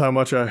name. That's how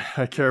much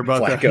I care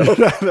about Flacco.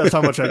 that. That's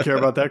how much I care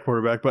about that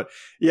quarterback. But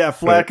yeah,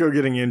 Flacco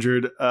getting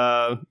injured,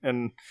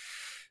 and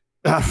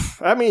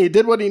I mean, he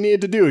did what he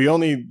needed to do.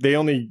 They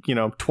only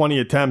 20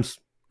 attempts,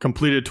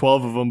 completed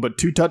 12 of them, but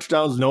 2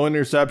 touchdowns, no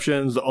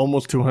interceptions,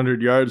 almost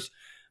 200 yards.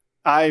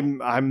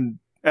 I'm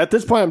at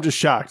this point, I'm just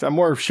shocked. I'm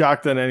more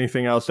shocked than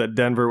anything else that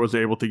Denver was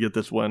able to get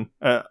this win.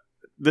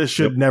 This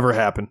should never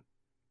happen.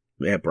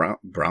 Yeah,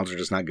 Browns are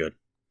just not good.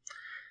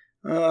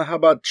 How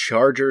about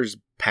Chargers,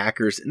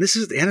 Packers? And the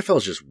NFL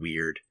is just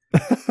weird.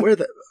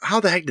 How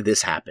the heck did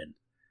this happen?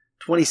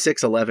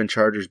 26-11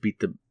 Chargers beat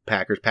the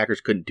Packers. Packers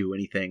couldn't do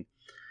anything.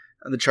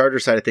 On the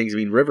Chargers side of things, I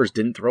mean, Rivers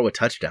didn't throw a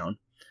touchdown,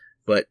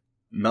 but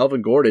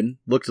Melvin Gordon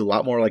looked a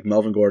lot more like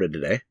Melvin Gordon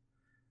today.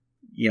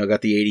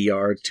 Got the 80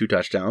 yards, 2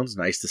 touchdowns.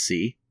 Nice to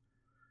see.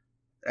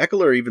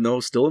 Eckler, even though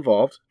still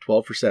involved,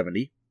 12 for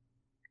 70.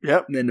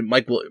 Yep. And then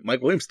Mike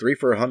Williams, 3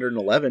 for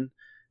 111.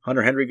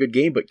 Hunter Henry, good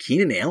game, but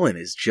Keenan Allen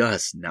is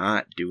just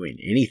not doing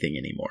anything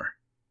anymore.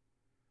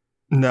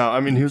 No, I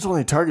mean, he was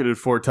only targeted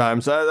 4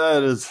 times.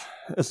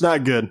 It's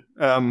not good.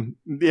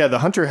 The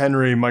Hunter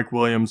Henry, Mike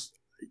Williams,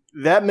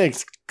 that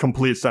makes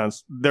complete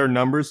sense. Their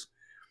numbers.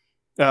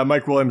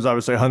 Mike Williams,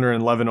 obviously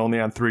 111 only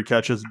on 3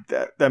 catches.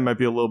 That might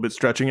be a little bit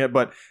stretching it,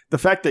 but the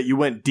fact that you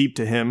went deep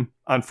to him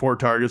on 4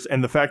 targets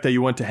and the fact that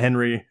you went to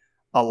Henry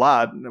a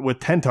lot with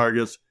 10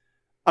 targets,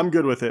 I'm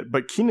good with it.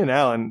 But Keenan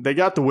Allen, they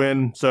got the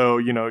win, so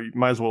you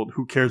might as well.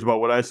 Who cares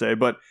about what I say?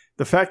 But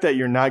the fact that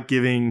you're not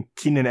giving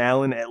Keenan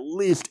Allen at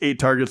least 8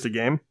 targets a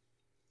game,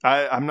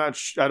 I'm not.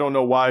 I don't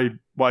know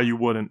why you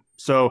wouldn't.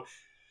 So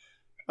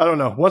I don't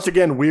know. Once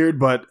again, weird,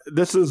 but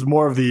this is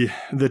more of the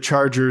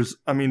Chargers.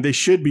 I mean, they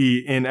should be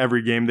in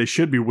every game. They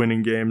should be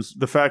winning games.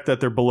 The fact that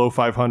they're below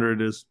 500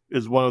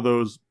 is one of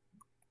those,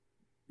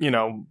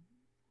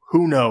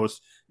 who knows?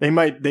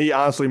 They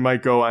honestly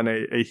might go on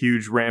a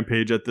huge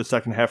rampage at the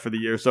second half of the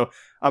year. So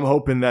I'm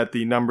hoping that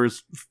the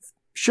numbers,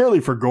 surely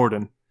for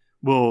Gordon,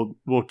 will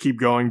keep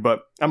going.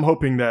 But I'm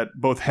hoping that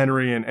both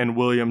Henry and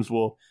Williams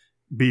will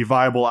be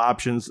viable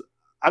options.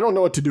 I don't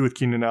know what to do with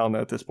Keenan Allen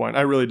at this point.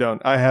 I really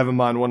don't. I have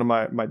him on one of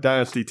my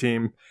dynasty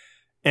team,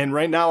 and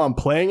right now I'm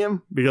playing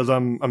him because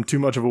I'm too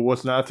much of a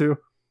wuss not to.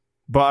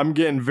 But I'm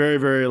getting very,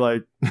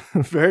 very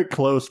very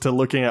close to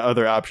looking at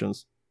other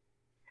options.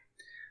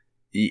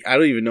 I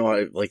don't even know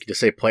how to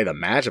say play the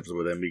matchups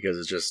with him because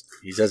it's just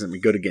he doesn't be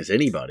good against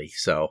anybody.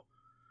 So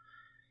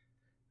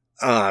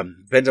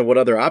depends on what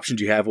other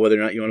options you have, whether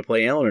or not you want to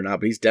play Allen or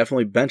not. But he's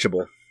definitely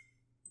benchable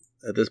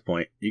at this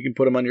point. You can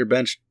put him on your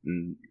bench,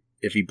 and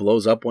if he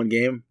blows up one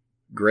game,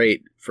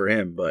 great for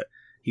him. But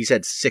he's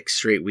had 6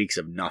 straight weeks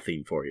of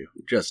nothing for you,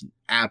 just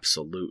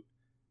absolute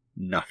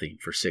nothing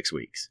for 6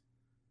 weeks.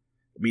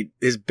 I mean,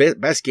 his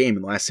best game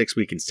in the last 6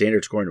 weeks in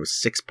standard scoring was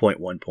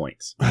 6.1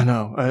 points. I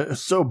know.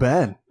 It's so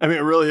bad. I mean,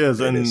 it really is.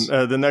 And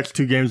the next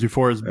 2 games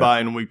before his bye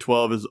in week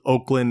 12 is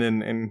Oakland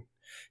and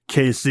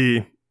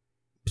KC.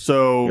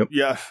 So,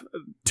 yeah,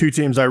 2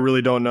 teams I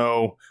really don't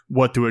know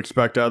what to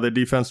expect out of the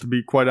defense, to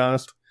be quite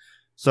honest.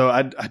 So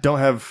I don't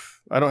have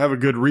a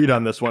good read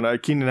on this one.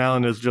 Keenan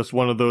Allen is just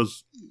one of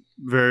those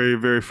very,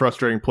 very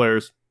frustrating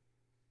players.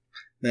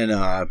 Then,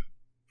 I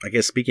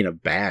guess speaking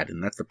of bad,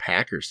 and that's the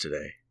Packers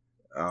today.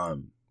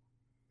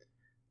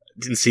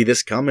 Didn't see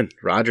this coming.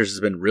 Rodgers has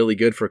been really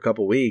good for a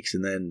couple weeks,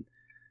 and then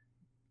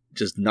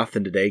just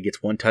nothing today.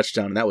 Gets 1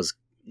 touchdown, and that was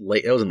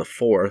late. That was in the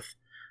 4th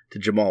to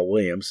Jamal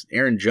Williams.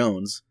 Aaron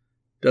Jones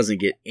doesn't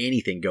get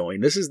anything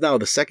going. This is now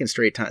the second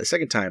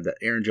time that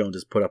Aaron Jones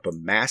has put up a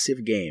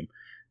massive game.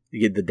 He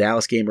did the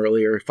Dallas game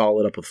earlier,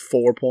 followed up with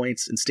 4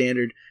 points in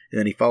standard, and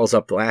then he follows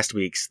up the last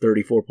week's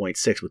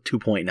 34.6 with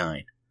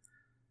 2.9.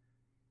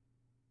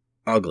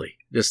 Ugly.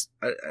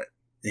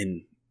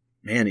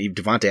 Man,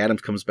 Devontae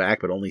Adams comes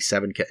back, but only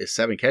 7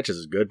 catches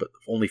is good, but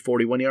only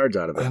 41 yards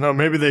out of it. I know,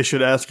 maybe they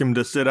should ask him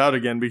to sit out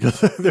again because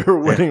they were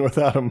winning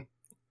without him.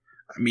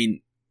 I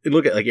mean,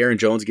 look at Aaron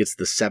Jones gets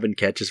the 7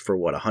 catches for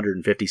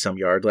 150 some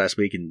yards last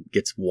week and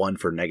gets 1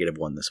 for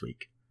 -1 this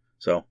week.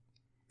 So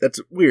that's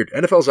weird.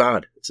 NFL's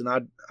odd. It's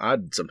an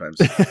odd sometimes.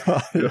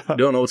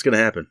 Don't know what's going to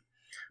happen.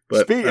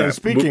 But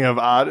speaking of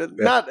odd,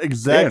 not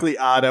exactly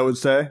odd, I would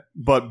say,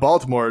 but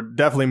Baltimore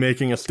definitely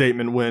making a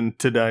statement win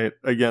tonight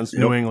against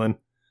New England.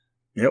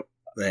 Yep.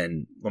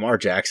 And Lamar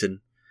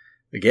Jackson,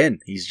 again,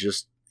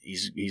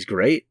 he's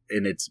great,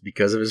 and it's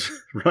because of his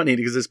running,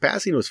 because his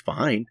passing was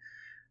fine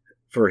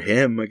for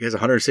him. I guess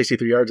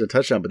 163 yards and a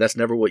touchdown, but that's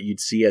never what you'd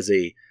see as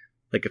a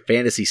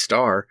fantasy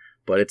star.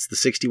 But it's the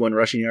 61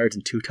 rushing yards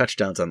and 2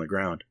 touchdowns on the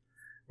ground,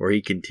 where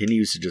he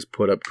continues to just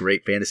put up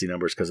great fantasy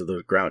numbers because of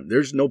the ground. There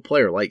hasn't been a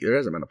player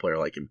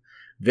like him.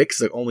 Vic's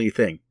the only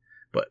thing,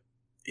 but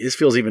this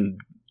feels even,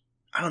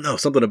 I don't know,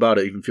 something about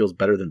it even feels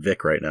better than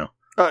Vic right now.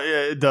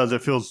 Yeah, it does.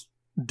 It feels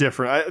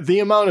different. The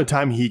amount of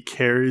time he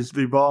carries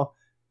the ball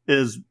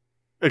is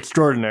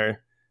extraordinary.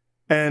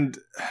 And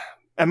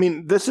I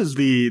mean, this is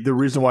the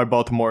reason why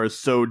Baltimore is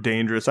so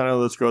dangerous. I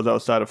know this goes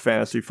outside of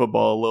fantasy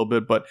football a little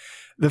bit, but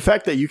the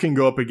fact that you can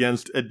go up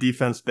against a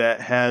defense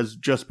that has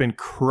just been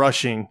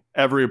crushing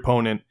every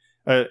opponent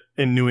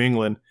in New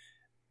England,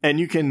 and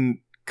you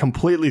can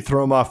completely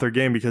throw them off their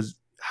game, because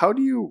how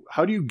do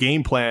you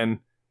game plan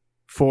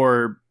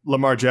for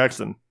Lamar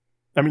Jackson?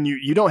 I mean,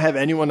 you don't have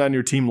anyone on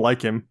your team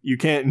like him. You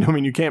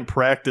can't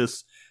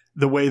practice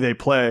the way they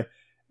play.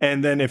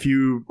 And then if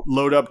you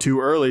load up too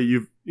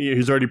early,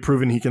 he's already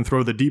proven he can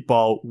throw the deep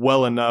ball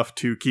well enough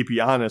to keep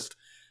you honest.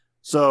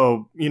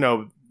 So,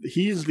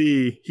 he's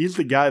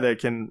the guy that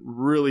can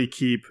really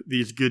keep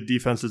these good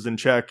defenses in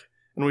check.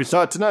 And we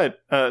saw it tonight.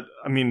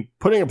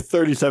 Putting up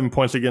 37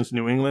 points against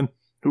New England,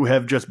 who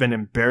have just been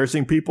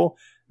embarrassing people,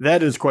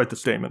 that is quite the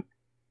statement.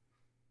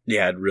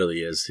 Yeah, it really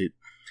is.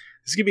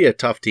 This could be a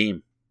tough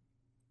team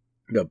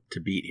to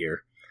beat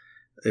here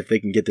if they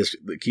can get this.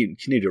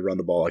 Continue to run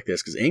the ball like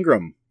this, because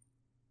Ingram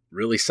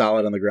really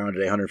solid on the ground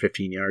today,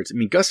 115 yards. I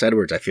mean, Gus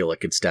Edwards, I feel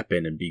like, could step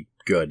in and be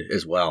good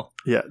as well.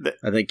 Yeah,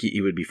 I think he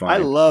would be fine. I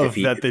love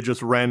that they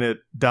just ran it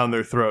down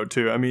their throat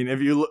too. I mean,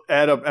 if you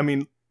add up,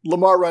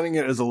 Lamar running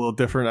it is a little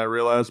different, I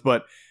realize,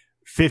 but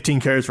 15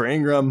 carries for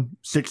Ingram,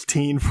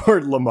 16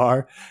 for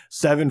Lamar,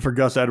 7 for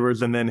Gus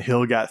Edwards, and then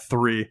Hill got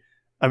 3.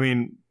 I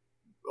mean,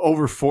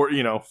 over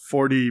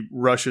 40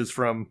 rushes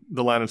from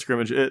the line of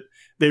scrimmage.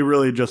 They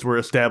really just were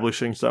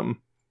establishing something.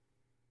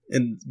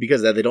 And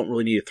because of that, they don't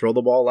really need to throw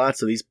the ball a lot,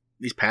 so these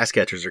pass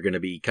catchers are going to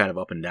be kind of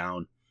up and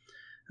down.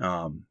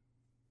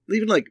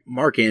 Even like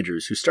Mark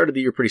Andrews, who started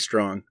the year pretty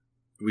strong,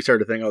 we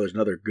started to think, there's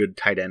another good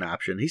tight end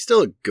option. He's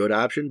still a good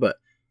option, but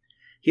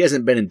he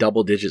hasn't been in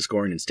double-digit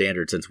scoring in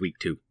standard since week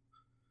 2.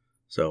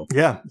 So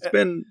yeah, it's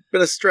been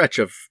a stretch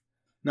of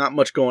not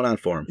much going on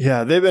for him.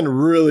 Yeah, they've been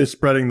really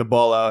spreading the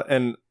ball out,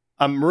 and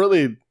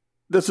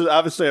this is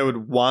obviously I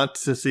would want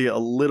to see a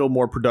little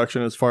more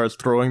production as far as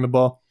throwing the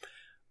ball,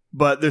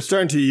 but they're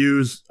starting to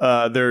use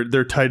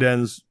their tight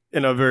ends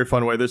in a very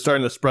fun way. They're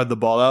starting to spread the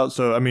ball out.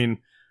 So, I mean,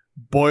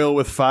 Boyle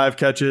with 5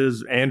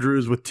 catches,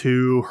 Andrews with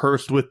 2,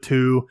 Hurst with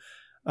 2.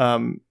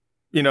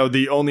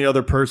 The only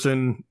other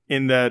person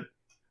in that,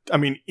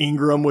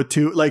 Ingram with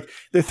 2. Like,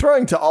 they're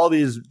throwing to all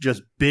these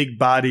just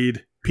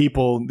big-bodied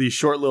people, these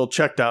short little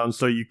checkdowns,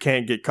 so you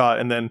can't get caught.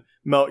 And then,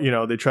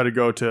 they try to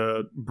go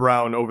to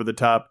Brown over the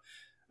top,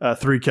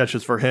 3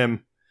 catches for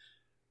him.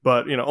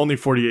 But, only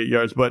 48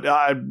 yards. But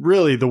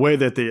really, the way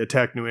that they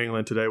attacked New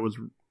England today was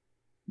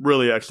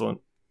really excellent.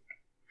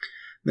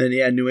 Then,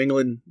 New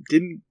England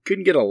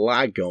couldn't get a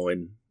lot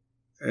going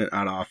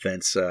on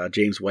offense.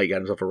 James White got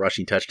himself a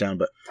rushing touchdown,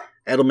 but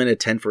Edelman had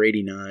 10 for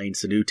 89.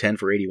 Sanu 10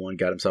 for 81,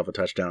 got himself a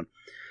touchdown.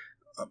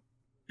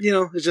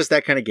 It's just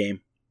that kind of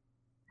game.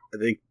 I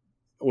think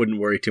I wouldn't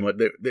worry too much.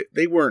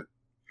 They weren't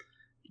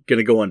going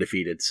to go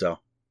undefeated, so.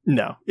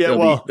 No.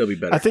 Yeah, they'll be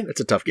better. I think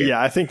it's a tough game.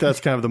 Yeah, I think that's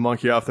kind of the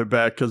monkey off their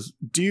back, because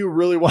do you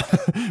really want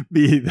to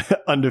be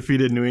the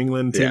undefeated New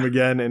England team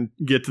again and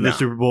get to the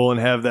Super Bowl and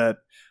have that,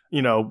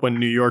 when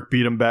New York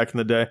beat them back in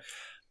the day?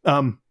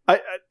 I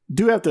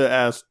do have to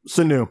ask,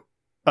 Sanu,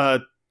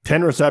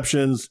 10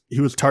 receptions,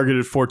 he was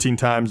targeted 14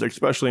 times,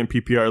 especially in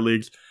PPR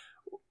leagues.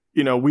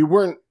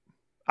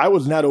 I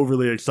was not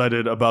overly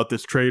excited about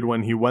this trade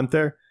when he went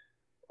there.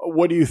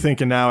 What are you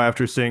thinking now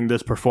after seeing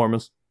this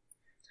performance?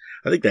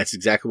 I think that's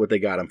exactly what they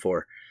got him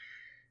for.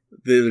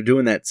 They're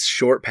doing that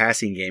short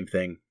passing game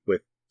thing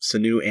with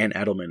Sanu and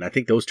Edelman. I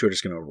think those two are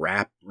just going to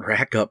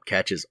rack up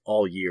catches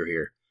all year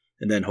here.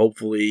 And then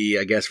hopefully,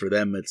 I guess for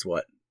them, it's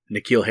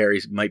N'Keal Harry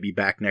might be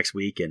back next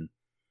week, and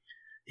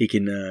he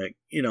can,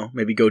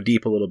 maybe go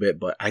deep a little bit.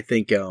 But I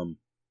think Sanu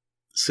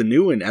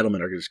and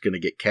Edelman are just going to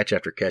get catch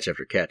after catch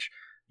after catch.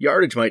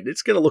 Yardage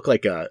it's going to look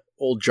like a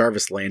old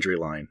Jarvis Landry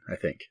line, I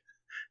think,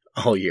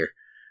 all year.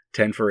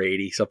 10 for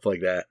 80, something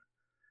like that.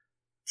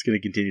 It's going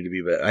to continue to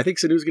be bad. I think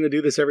Sanu's going to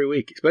do this every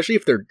week, especially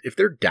if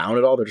they're down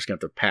at all. They're just going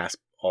to have to pass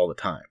all the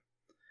time.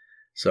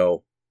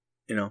 So,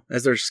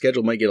 as their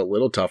schedule might get a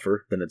little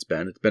tougher than it's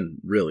been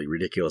really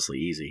ridiculously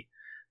easy.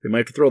 They might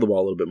have to throw the ball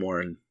a little bit more,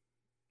 and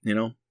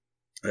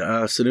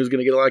Sanu's going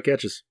to get a lot of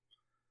catches.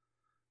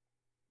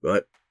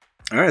 But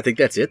all right, I think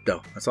that's it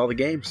though. That's all the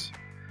games.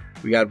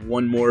 We got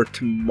one more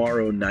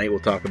tomorrow night. We'll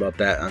talk about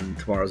that on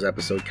tomorrow's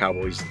episode.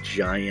 Cowboys,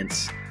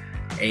 Giants.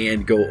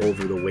 And go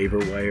over the waiver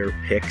wire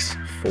picks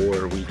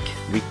for week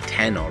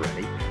 10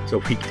 already. So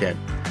week 10.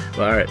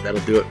 Well, all right,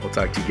 that'll do it. We'll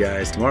talk to you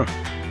guys tomorrow.